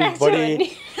झन्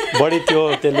बढी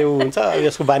त्यसले हुन्छ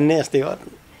यसको बान्ने यस्तै हो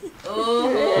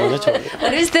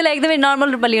त्यसलाई एकदमै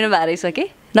नर्मल रूपमा लिनु भएको रहेछ कि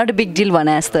नट अ बिग डिल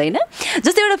भने जस्तो होइन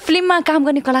जस्तै एउटा फिल्ममा काम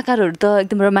गर्ने कलाकारहरू त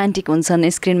एकदम रोमान्टिक हुन्छन्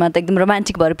स्क्रिनमा त एकदम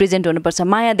रोमान्टिक भएर प्रेजेन्ट हुनुपर्छ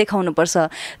माया देखाउनुपर्छ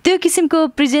त्यो किसिमको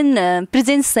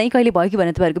प्रेजेन्स चाहिँ कहिले भयो कि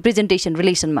भने तपाईँहरूको प्रेजेन्टेसन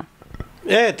रिलेसनमा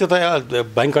त्यो त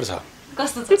भयङ्कर छ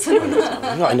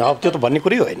होइन अब त्यो त भन्ने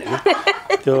कुरै होइन नि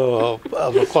त्यो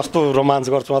अब कस्तो रोमान्स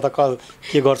गर्छौँ त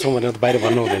के गर्छौँ भनेर त बाहिर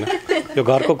भन्नु हुँदैन यो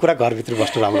घरको कुरा घरभित्र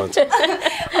बस्नु राम्रो हुन्छ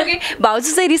ओके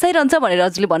भाउजू चाहिँ रिसाइरहन्छ भनेर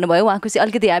हजुरले भन्नुभयो उहाँको चाहिँ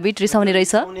अलिकति ह्याबिट रिसाउने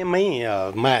रहेछ उनीमै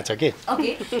माया छ के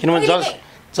किनभने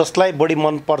जसलाई बढी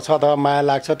मनपर्छ अथवा माया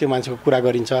लाग्छ त्यो मान्छेको कुरा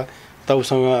गरिन्छ त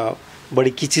उसँग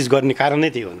बढी किचिज गर्ने कारण नै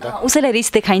त्यही हो नि त उसैलाई रिस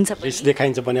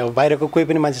देखाइन्छ भने अब बाहिरको कोही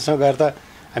पनि मान्छेसँग गएर त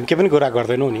हामी केही पनि कुरा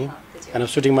गर्दैनौँ नि होइन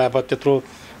सुटिङमा अब त्यत्रो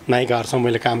नायिकाहरूसँग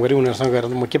मैले काम गरेँ उनीहरूसँग गएर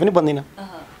म केही पनि भन्दिनँ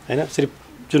होइन सिर्फ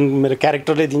जुन मेरो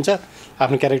क्यारेक्टरले दिन्छ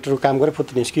आफ्नो क्यारेक्टरको काम गरेँ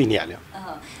फुत्ती निस्किहाल्यो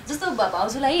जस्तो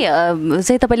भाउजूलाई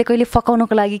चाहिँ तपाईँले कहिले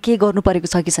फकाउनको लागि के गर्नु परेको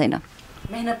छ कि छैन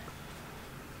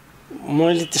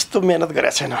मैले त्यस्तो मेहनत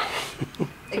गरेको छैन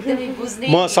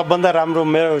म सबभन्दा राम्रो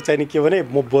मेरो चाहिँ के भने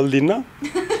म बोल्दिनँ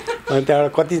अनि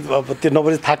त्यहाँबाट कति अब त्यो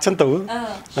नबुझी थाक्छ नि त ऊ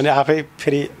अनि आफै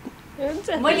फेरि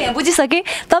मैले बुझिसकेँ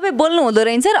तपाईँ बोल्नु हुँदो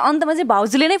रहेछ र अन्तमा चाहिँ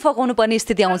भाउजूले नै फकाउनु पर्ने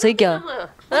स्थिति आउँछ है क्या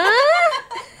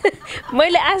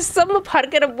मैले आजसम्म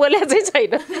फर्केर बोलेको चाहिँ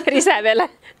छैन रिसा बेला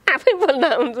आफै बोल्न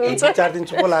हुन्छ 4 दिन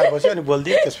चुप लाएर बस्यो अनि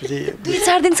बोल्दिएँ त्यसपछि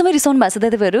 2-4 दिनसम्म रिसाउनु भएको छ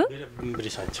तपाईँहरू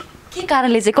रिसाउँछु के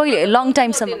कारणले चाहिँ कहिले लङ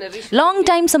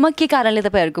टाइमसम्म के कारणले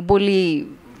तपाईँहरूको बोली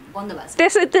बन्द भएको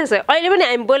छ त्यसै अहिले पनि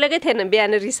हामी बोलेकै थिएन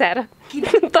बिहान रिसाएर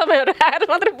तपाईँहरू आएर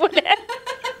मात्रै बोले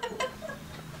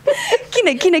किन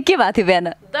के भएको थियो बिहान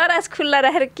दराज खुल्ला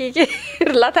राखेर के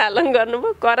लथालङ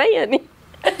गर्नुभयो कराइ अनि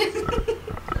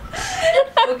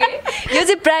यो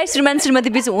चाहिँ प्रायः श्रीमान श्रीमती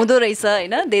बिच हुँदो रहेछ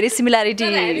होइन धेरै सिमिलारिटी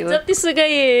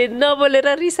जतिसुकै नबोलेर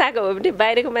रिसाएको हो भने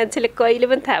बाहिरको मान्छेले कहिले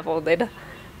पनि थाहा पाउँदैन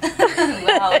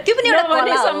त्यो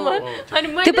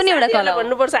पनि एउटा कला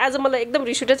भन्नुपर्छ आज मलाई एकदम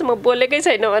रिस उठेछ म बोलेकै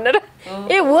छैन भनेर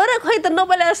ए हो र खै त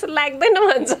नबोले जस्तो लाग्दैन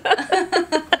भन्छ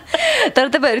तर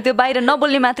तपाईँहरू त्यो बाहिर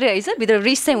नबोल्ने मात्रै है भित्र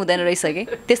रिस चाहिँ हुँदैन रहेछ कि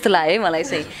त्यस्तो लाग्यो है मलाई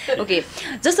चाहिँ ओके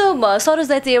जस्तो सरोज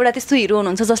दाइ चाहिँ एउटा त्यस्तो हिरो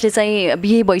हुनुहुन्छ जसले चाहिँ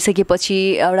बिहे भइसकेपछि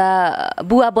एउटा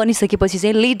बुवा बनिसकेपछि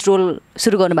चाहिँ लिड रोल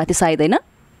सुरु गर्नुभएको थियो सायद होइन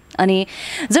अनि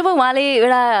जब उहाँले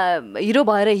एउटा हिरो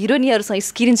भएर हिरोइनहरूसँग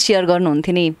स्क्रिन सेयर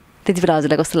गर्नुहुन्थ्यो नि त्यति बेला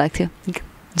हजुरलाई कस्तो लाग्थ्यो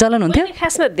जलन हुन्थ्यो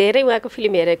खासमा धेरै उहाँको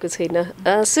फिल्म हेरेको छैन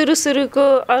सुरुको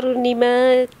अरुणिमा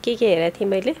के हेरेको थिएँ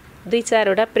मैले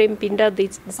 2-4वटा प्रेमपिण्ड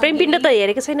त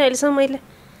हेरेको छैन अहिलेसम्म मैले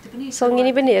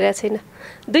सङ्गिनी पनि हेरेको छैन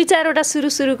 2-4वटा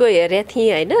सुरुको हेरेको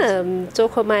थिएँ होइन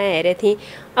चोखो माया हेरेको थिएँ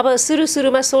अब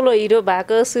सुरुमा सोलो हिरो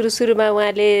भएको सुरुमा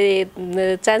उहाँले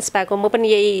चान्स पाएको म पनि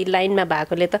यही लाइनमा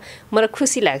भएकोले त मलाई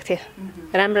खुसी लाग्थ्यो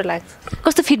राम्रो लाग्थ्यो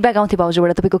कस्तो फिडब्याक आउँथ्यो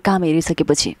भाउजूबाट तपाईँको काम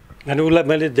हेरिसकेपछि अनि उसलाई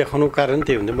मैले देखाउनुको कारण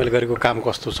त्यही हुन्थ्यो मैले गरेको काम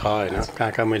कस्तो छ होइन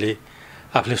कहाँ मैले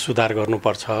आफूले सुधार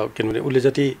गर्नुपर्छ किनभने उसले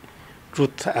जति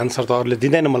ट्रुथ एन्सर त अरूले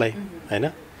दिँदैन मलाई होइन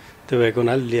त्यो भएको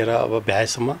हुनाले लिएर अब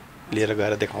भ्याएसम्म लिएर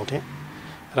गएर देखाउँथेँ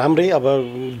राम्रै अब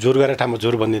जोर गरेर ठाउँमा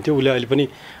जोर भनिदिन्थ्यो उसले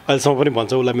अहिलेसम्म पनि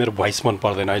भन्छ उसलाई मेरो भोइस मन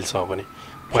पर्दैन अहिलेसम्म पनि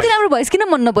राम्रो भोइस किन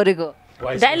मन नपरेको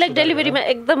डायलग डेलिभरीमा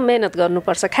एकदम मेहनत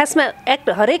गर्नुपर्छ खासमा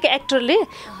हरेक एक्टरले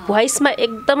भोइसमा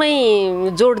एकदमै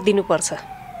जोड दिनुपर्छ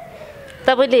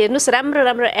तपाईँले हेर्नुहोस्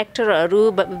राम्रो एक्टरहरू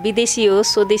विदेशी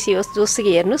होस् स्वदेशी होस्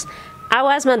जोसुकै हेर्नुहोस्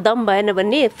आवाजमा दम भएन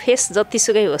भने फेस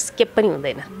जतिसुकै होस् के पनि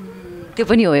हुँदैन त्यो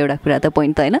पनि हो एउटा कुरा त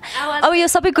पोइन्ट त होइन अब यो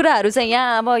सबै कुराहरू चाहिँ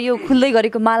यहाँ अब यो खुल्दै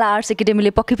गरेको माला आर्ट्स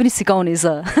एकाडेमीले पक्कै पनि सिकाउनेछ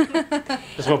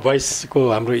त्यसमा भोइसको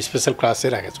हाम्रो स्पेसल क्लास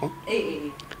चाहिँ राखेको छौँ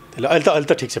त्यसले अहिले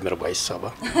त ठिक छ मेरो भोइस अब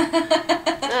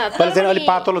पहिला चाहिँ अलिक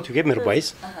पातलो थियो कि मेरो भोइस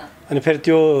अनि फेरि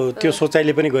त्यो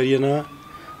सोचाइले पनि गरिएन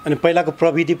अनि पहिलाको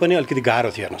प्रविधि पनि अलिकति गाह्रो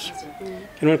थियो हेर्नुहोस्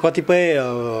किनभने कतिपय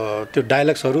त्यो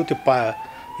डायलग्सहरू त्यो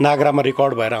नागरामा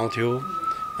रेकर्ड भएर आउँथ्यो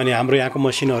अनि हाम्रो यहाँको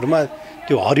मसिनहरूमा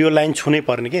त्यो हरियो लाइन छुनै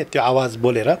पर्ने के त्यो आवाज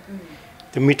बोलेर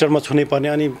त्यो मिटरमा छुनै पर्ने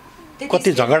अनि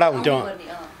कति झगडा हुन्थ्यो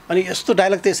अनि यस्तो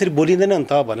डायलग त यसरी बोलिँदैन नि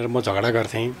त भनेर म झगडा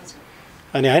गर्थेँ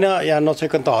अनि होइन यहाँ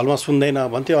नछोइकन त हलमा सुन्दैन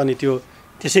भन्थ्यो अनि त्यो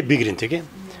त्यसै बिग्रिन्थ्यो कि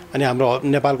अनि हाम्रो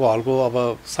नेपालको हलको अब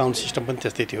साउन्ड सिस्टम पनि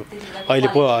त्यस्तै थियो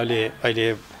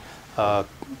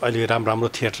अहिले राम्रो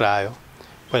थिएटर आयो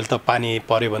पहिले त पानी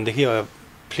पऱ्यो भनेदेखि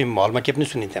फिल्म हलमा केही पनि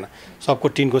सुनिन्थेन सबको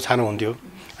टिनको छानो हुन्थ्यो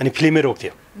अनि फिल्मै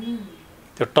रोक्थ्यो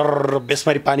त्यो टर्र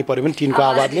बेसमारी पानी पऱ्यो भने टिनको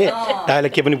आवाजले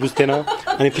डायलग केही पनि बुझ्थेन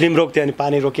अनि फिल्म रोक्थ्यो अनि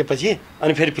पानी रोकेपछि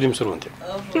अनि फेरि फिल्म सुरु हुन्थ्यो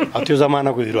अब त्यो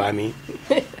जमानाको हिरो हामी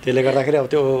त्यसले गर्दाखेरि अब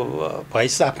त्यो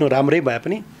भोइस आफ्नो राम्रै भए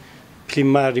पनि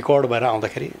फिल्ममा रेकर्ड भएर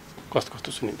आउँदाखेरि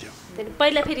कस्तो सुनिन्थ्यो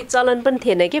पहिला फेरि चलन पनि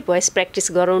थिएन कि भोइस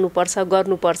प्र्याक्टिस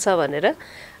गर्नुपर्छ भनेर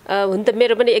हुन त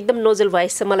मेरो पनि एकदम नोजल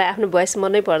भोइस छ, मलाई आफ्नो भोइस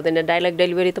मनै पर्दैन, डायलग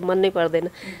डेलिभरी त मन नै पर्दैन,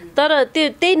 तर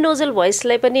त्यही नोजल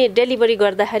भोइसलाई पनि डेलिभरी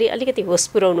गर्दाखेरि अलिकति होस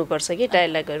पुर्याउनुपर्छ कि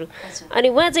डायलगहरू। अनि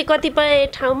उहाँ चाहिँ कतिपय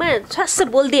ठाउँमा छ्वास्स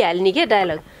बोलिदिइहाल्ने क्या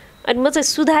डायलग, अनि म चाहिँ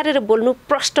सुधारेर बोल्नु,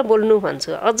 प्रष्ट बोल्नु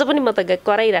भन्छु। अझ पनि म त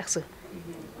कराइराख्छु,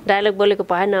 डायलग बोलेको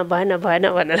भएन भएन भएन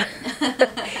भनेर।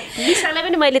 निशालाई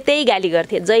पनि मैले त्यही गाली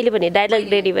गर्थेँ जहिले पनि डायलग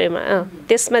डेलिभरीमा,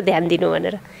 त्यसमा ध्यान दिनु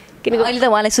भनेर। किनकि अहिले त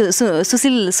उहाँलाई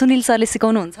सुनिल सरले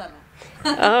सिकाउनुहुन्छ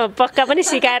पक्का पनि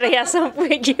सिकाएर यहाँसम्म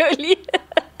पुगेकोली।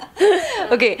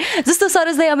 ओके, जस्तो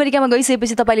सरोज दाइ अमेरिकामा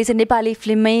गइसकेपछि तपाईँले चाहिँ नेपाली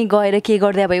फिल्ममै गएर के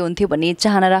गर्दै भए हुन्थ्यो भन्ने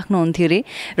चाहना राख्नुहुन्थ्यो अरे,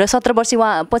 र 17 वर्ष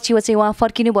पछि चाहिँ उहाँ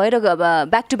फर्किनु भयो र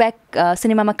ब्याक टु ब्याक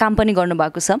सिनेमामा काम पनि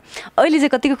गर्नुभएको छ। अहिले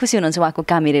चाहिँ कतिको खुसी हुनुहुन्छ उहाँको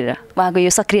काम हेरेर, उहाँको यो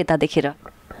सक्रियता देखेर?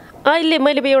 अहिले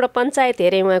मैले एउटा पञ्चायत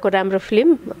हेरेँ उहाँको राम्रो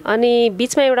फिल्म, अनि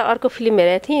बिचमा एउटा अर्को फिल्म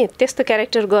हेरेको थिएँ। त्यस्तो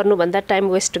क्यारेक्टर गर्नुभन्दा टाइम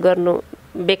वेस्ट गर्नु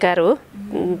बेकार हो,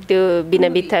 त्यो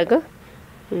बिना बित्थाको।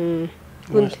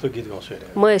 म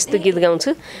यस्तो गीत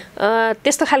गाउँछु,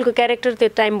 त्यस्तो खालको क्यारेक्टर त्यो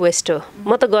टाइम वेस्ट हो,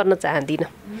 म त गर्न चाहदिनँ।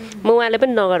 म उहाँले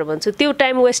पनि नगर भन्छु, त्यो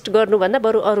टाइम वेस्ट गर्नुभन्दा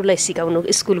बरु अरूलाई सिकाउनु,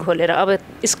 स्कुल खोलेर अब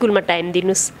स्कुलमा टाइम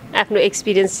दिनुहोस्, आफ्नो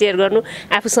एक्सपिरियन्स सेयर गर्नु,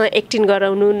 आफूसँग एक्टिङ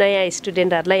गराउनु नयाँ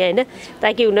स्टुडेन्टहरूलाई होइन,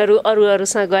 ताकि उनीहरू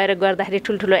अरूसँग गएर गर्दाखेरि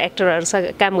ठुल्ठुलो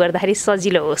एक्टरहरूसँग काम गर्दाखेरि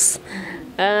सजिलो होस्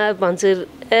भन्छु।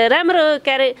 राम्रो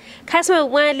खासमा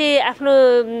उहाँले आफ्नो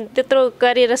त्यत्रो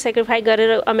करियर सेक्रिफाइस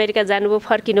गरेर अमेरिका जानुभयो,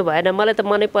 फर्किनु भएन। मलाई त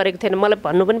मनै परेको थिएन, मलाई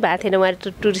भन्नु पनि भएको थिएन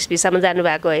उहाँले टुरिस्ट भिसामा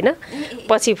जानुभएको होइन,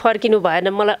 पछि फर्किनु भएन।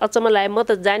 मलाई अचम्म लाग्यो, म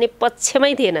त जाने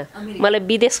पक्षमै थिएन, मलाई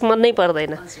विदेश मन नै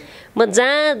पर्दैन। म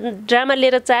जहाँ ड्रामा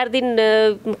लिएर 4 दिन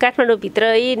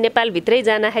काठमाडौँभित्रै नेपालभित्रै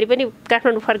जाँदाखेरि पनि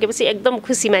काठमाडौँ फर्केपछि एकदम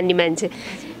खुसी मान्ने मान्छे।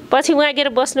 पछि उहाँ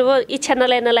गएर बस्नुभयो, इच्छा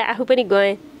नलाइ आफू पनि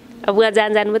गएँ। अब उहाँ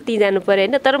जानुभयो ती जानु पऱ्यो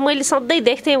होइन, तर मैले सधैँ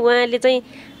देख्थेँ उहाँले चाहिँ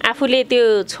आफूले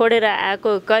त्यो छोडेर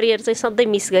आएको करियर चाहिँ सधैँ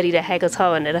मिस गरिराखेको छ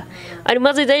भनेर। अनि म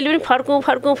चाहिँ जहिले पनि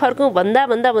फर्कौँ भन्दा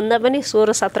पनि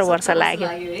 16-17 वर्ष लाग्यो।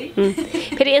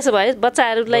 फेरि यसो भयो,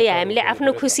 बच्चाहरूलाई हामीले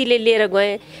आफ्नो खुसीले लिएर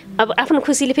गएँ, अब आफ्नो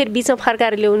खुसीले फेरि बिचमा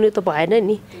फर्काएर ल्याउनु त भएन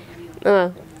नि।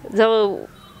 जब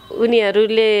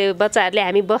उनीहरूले बच्चाहरूले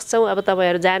हामी बस्छौँ, अब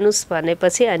तपाईँहरू जानुहोस्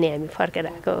भनेपछि अनि हामी फर्केर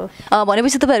आएको हो।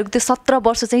 भनेपछि तपाईँहरूको त्यो 17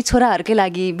 वर्ष चाहिँ छोराहरूकै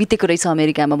लागि बितेको रहेछ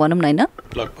अमेरिकामा भनौँ न, होइन?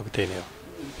 लगभग त्यही नै हो।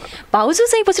 भाउजू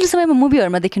चाहिँ पछिल्लो समयमा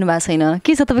मुभीहरूमा देखिनु भएको छैन,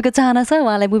 के छ तपाईँको चाहना छ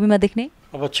उहाँलाई मुभीमा देख्ने?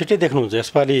 अब छिट्टै देख्नुहुन्छ,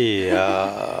 यसपालि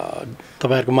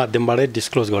तपाईँहरूको माध्यमबाटै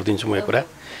डिस्क्लोज गरिदिन्छु म यो कुरा।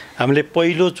 हामीले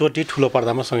पहिलोचोटि ठुलो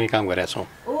पर्दामा सँगै काम गरेका छौँ,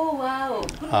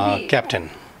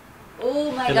 क्याप्टेन।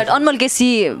 अनमोल केसी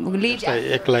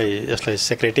यसलाई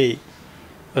सेक्रेटै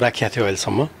राखिया थियो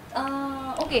अहिलेसम्म।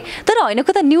 ओके, तर होइन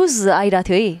कता न्युज आइरहेको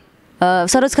थियो है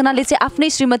सरोज खनालले चाहिँ आफ्नै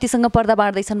श्रीमतीसँग पर्दा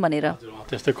बाँड्दैछन् भनेर।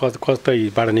 त्यस्तै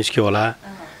कतैबाट निस्क्यो होला,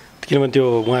 किनभने त्यो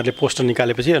उहाँहरूले पोस्टर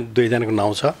निकालेपछि 2 जनाको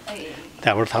नाउँ छ,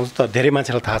 त्यहाँबाट थाहा छ, तर धेरै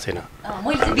मान्छेलाई थाहा छैन।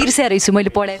 मैले बिर्सेर रहेछु, मैले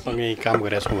पढाएँ सँगै काम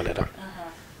गरेका छौँ भनेर।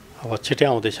 अब छिट्टै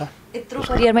आउँदैछ। यत्रो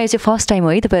करियरमा यो चाहिँ फर्स्ट टाइम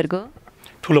हो है तपाईँहरूको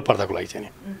ठुलो पर्दाको लागि चाहिँ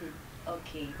नि।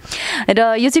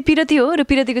 र यो चाहिँ पिरती हो, र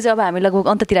पिरतीको चाहिँ अब हामी लगभग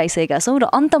अन्ततिर आइसकेका छौँ, र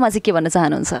अन्तमा चाहिँ के भन्न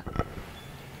चाहनुहुन्छ?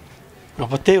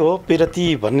 अब त्यही हो, पिरती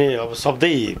भन्ने अब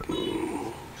शब्दै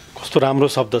कस्तो राम्रो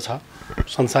शब्द छ,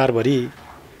 संसारभरि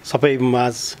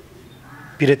सबैमाझ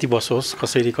पिरती बसोस्,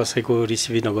 कसैले कसैको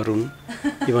रिसिभ नगरून्।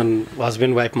 इभन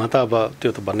हस्बेन्ड वाइफमा त अब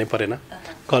त्यो त भन्नै परेन,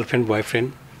 गर्लफ्रेन्ड बोयफ्रेन्ड,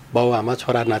 बाउ आमा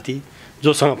छोरा नाति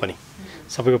जोसँग पनि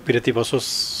सबैको पिरती बसोस्,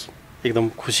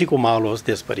 एकदम खुसीको माहौल होस्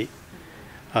देशभरि,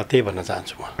 त्यही भन्न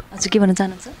चाहन्छु म। हजुर के भन्न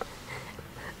चाहनुहुन्छ?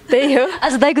 त्यही हो।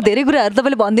 आज दाइको धेरै कुराहरू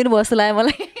तपाईँले भनिदिनु भयो जस्तो लाग्यो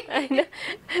मलाई। होइन,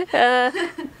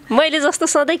 मैले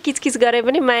जस्तो सधैँ किचकिच गरे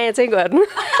पनि माया चाहिँ गर्नु।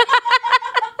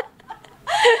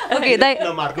 ओके दाइ,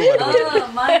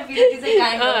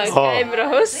 कायम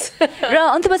रहोस्। र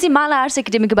अन्तमा चाहिँ माला आर्ट्स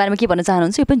एकाडेमीको बारेमा के भन्न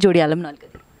चाहनुहुन्छ, यो पनि जोडिहालौँ न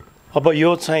अलिकति। अब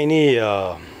यो चाहिँ नि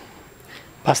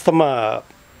वास्तवमा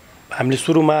हामीले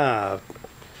सुरुमा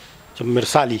मेरो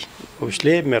साली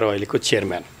उसले मेरो अहिलेको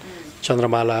चेयरम्यान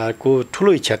चन्द्रमालाको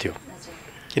ठुलो इच्छा थियो,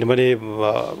 किनभने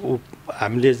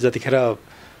हामीले जतिखेर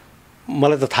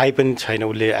मलाई त थाहै पनि छैन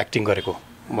उसले एक्टिङ गरेको,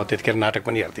 म त्यतिखेर नाटक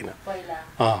पनि हेर्दिनँ।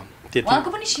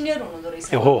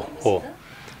 हो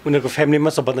उनीहरूको फ्यामिलीमा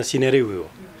सबभन्दा सिनियरै उयो।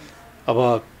 अब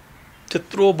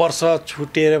त्यत्रो वर्ष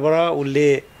छुटेरबाट उसले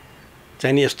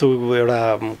चाहिँ नि यस्तो एउटा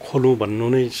खोलौँ भन्नु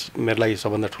नै मेरो लागि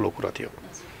सबभन्दा ठुलो कुरा थियो,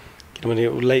 किनभने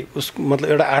उसलाई मतलब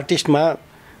एउटा आर्टिस्टमा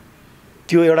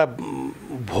त्यो एउटा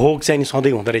भोग चाहिँ नि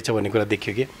सधैँ हुँदो रहेछ भन्ने कुरा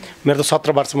देखियो कि। मेरो त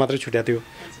 17 वर्ष मात्रै छुट्या थियो,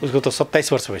 उसको त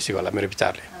 27 वर्ष भइसक्यो होला मेरो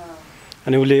विचारले।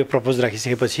 अनि उसले यो प्रपोज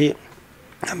राखिसकेपछि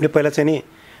हामीले पहिला चाहिँ नि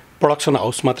प्रोडक्सन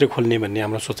हाउस मात्रै खोल्ने भन्ने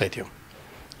हाम्रो सोचाइ थियो।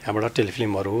 यहाँबाट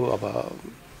टेलिफिल्महरू, अब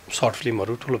सर्ट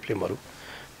फिल्महरू, ठुलो फिल्महरू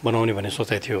बनाउने भन्ने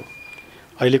सोचाइ थियो।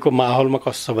 अहिलेको माहौलमा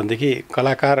कस्तो छ भनेदेखि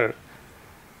कलाकार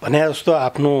भने जस्तो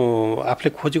आफूले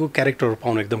खोजेको क्यारेक्टरहरू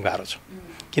पाउनु एकदम गाह्रो छ।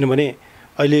 किनभने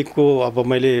अहिलेको अब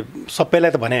मैले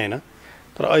सबैलाई त भने होइन,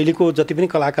 तर अहिलेको जति पनि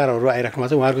कलाकारहरू आइराख्नु भएको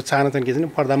छ उहाँहरूको चाहना चाहिँ के छ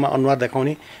भने पर्दामा अनुहार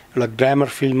देखाउने एउटा ग्रामर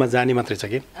फिल्डमा जाने मात्रै छ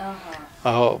कि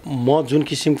म जुन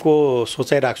किसिमको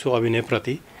सोचाइ राख्छु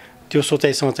अभिनयप्रति त्यो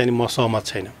सोचाइसँग चाहिँ म सहमत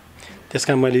छैन। त्यस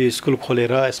कारण मैले स्कुल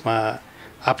खोलेर यसमा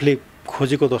आफूले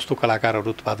खोजेको जस्तो कलाकारहरू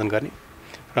उत्पादन गर्ने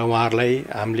र उहाँहरूलाई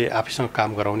हामीले आफैसँग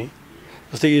काम गराउने।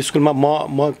 जस्तै यो स्कुलमा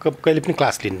म कहिले पनि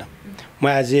क्लास लिन्न, म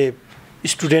एज ए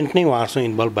स्टुडेन्ट नै उहाँहरूसँग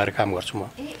इन्भल्भ भएर काम गर्छु।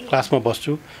 म क्लासमा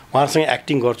बस्छु, उहाँहरूसँग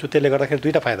एक्टिङ गर्छु। त्यसले गर्दाखेरि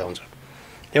दुईवटा फाइदा हुन्छ।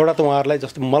 एउटा त उहाँहरूलाई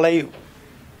जस्तो मलाई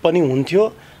पनि हुन्थ्यो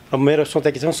र मेरो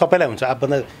सोचाइ के छ सबैलाई हुन्छ,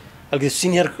 आफूभन्दा अलिकति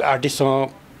सिनियर आर्टिस्टसँग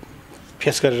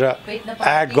फेस गरेर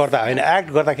एक्ट गर्दा होइन, एक्ट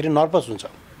गर्दाखेरि नर्भस हुन्छ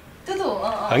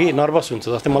हगि, नर्भस हुन्छ।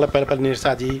 जस्तै मलाई पहिला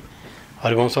निरसाजी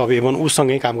हरिवंश अब इभन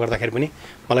उसँगै काम गर्दाखेरि पनि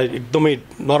मलाई एकदमै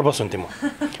नर्भस हुन्थेँ। म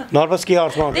नर्भस के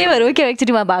अर्थमा त्यही भएर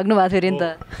एकचोटिमा भाग्नु भएको थियो नि त।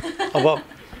 अब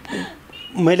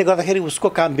मैले गर्दाखेरि उसको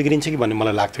काम बिग्रिन्छ कि भन्ने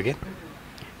मलाई लाग्थ्यो कि,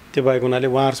 त्यो भएको हुनाले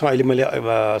उहाँहरूसँग अहिले मैले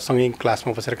सँगै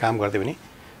क्लासमा बसेर काम गर्दै भने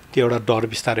त्यो एउटा डर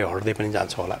बिस्तारै हट्दै पनि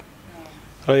जान्छ होला।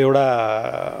 र एउटा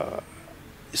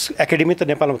एकाडेमी त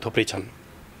नेपालमा थुप्रै छन्,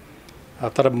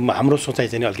 तर हाम्रो सोचाइ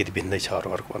चाहिँ अलिकति भिन्दै छ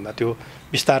अरूहरूको भन्दा। त्यो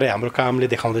बिस्तारै हाम्रो कामले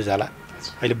देखाउँदै जाला।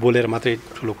 अहिले बोलेर मात्रै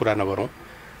ठुलो कुरा नगरौँ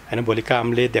होइन, भोलि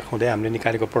कामले देखाउँदै हामीले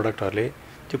निकालेको प्रडक्टहरूले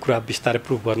त्यो कुरा बिस्तारै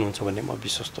प्रुभ गर्नुहुन्छ भन्ने म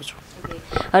विश्वस्त छु।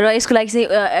 र यसको लागि चाहिँ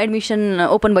एडमिसन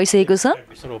ओपन भइसकेको छ?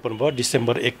 एडमिसन ओपन भयो,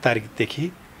 डिसेम्बर 1 तारिकदेखि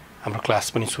हाम्रो क्लास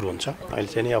पनि सुरु हुन्छ। अहिले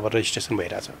चाहिँ नि अब रजिस्ट्रेसन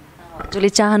भइरहेछ। जसले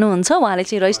चाहनुहुन्छ उहाँले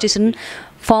चाहिँ रजिस्ट्रेसन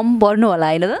फर्म भर्नु होला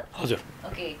होइन त? हजुर।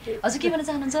 ओके, हजुर के भन्न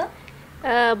चाहनुहुन्छ?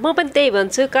 म पनि त्यही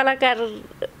भन्छु, कलाकार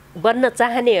बन्न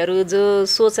चाहनेहरू जो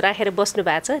सोच राखेर बस्नु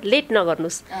भएको छ लेट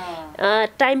नगर्नुहोस्।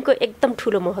 टाइमको एकदम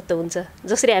ठुलो महत्त्व हुन्छ।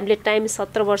 जसरी हामीले टाइम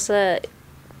 17 वर्ष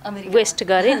वेस्ट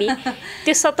गऱ्यो नि,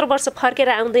 त्यो 17 वर्ष फर्केर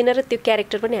आउँदैन र त्यो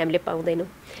क्यारेक्टर पनि हामीले पाउँदैनौँ।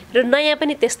 र नयाँ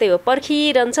पनि त्यस्तै हो,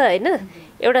 पर्खिरहन्छ होइन।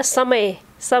 एउटा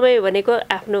समय भनेको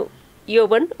आफ्नो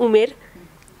यौवन उमेर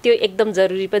त्यो एकदम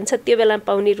जरुरी पनि छ। त्यो बेलामा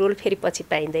पाउने रोल फेरि पछि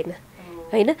पाइँदैन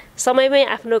होइन। समयमै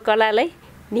आफ्नो कलालाई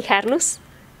निखार्नुहोस्,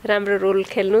 राम्रो रोल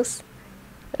खेल्नुहोस्,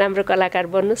 राम्रो कलाकार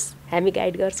बन्नुहोस्, हामी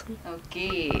गाइड गर्छौँ। ओके,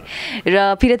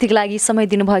 र पिरतीको लागि समय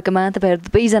दिनुभएकोमा तपाईँहरू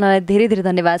दुवैजनालाई धेरै धेरै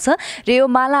धन्यवाद छ। र यो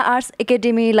माला आर्ट्स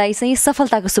एकाडेमीलाई चाहिँ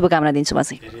सफलताको शुभकामना दिन्छु म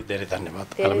चाहिँ। धेरै धेरै धन्यवाद।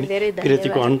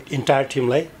 पिरतीको इन्टायर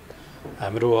टिमलाई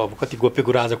हाम्रो अब कति गोप्य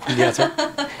कुरा आज खुलिया छ।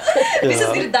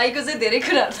 विशेष गरी दाइको चाहिँ धेरै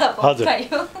कुराहरू थाहा पायो। हजुर,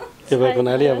 त्यो भएको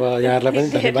हुनाले अब यहाँहरूलाई पनि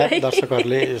धन्यवाद।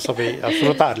 दर्शकहरूले सबै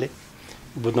श्रोताहरूले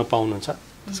बुझ्न पाउनुहुन्छ,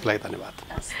 त्यसको लागि धन्यवाद।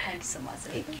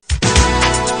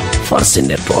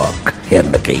 फर्सिनेटवर्क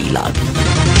हेर्नकै लागि।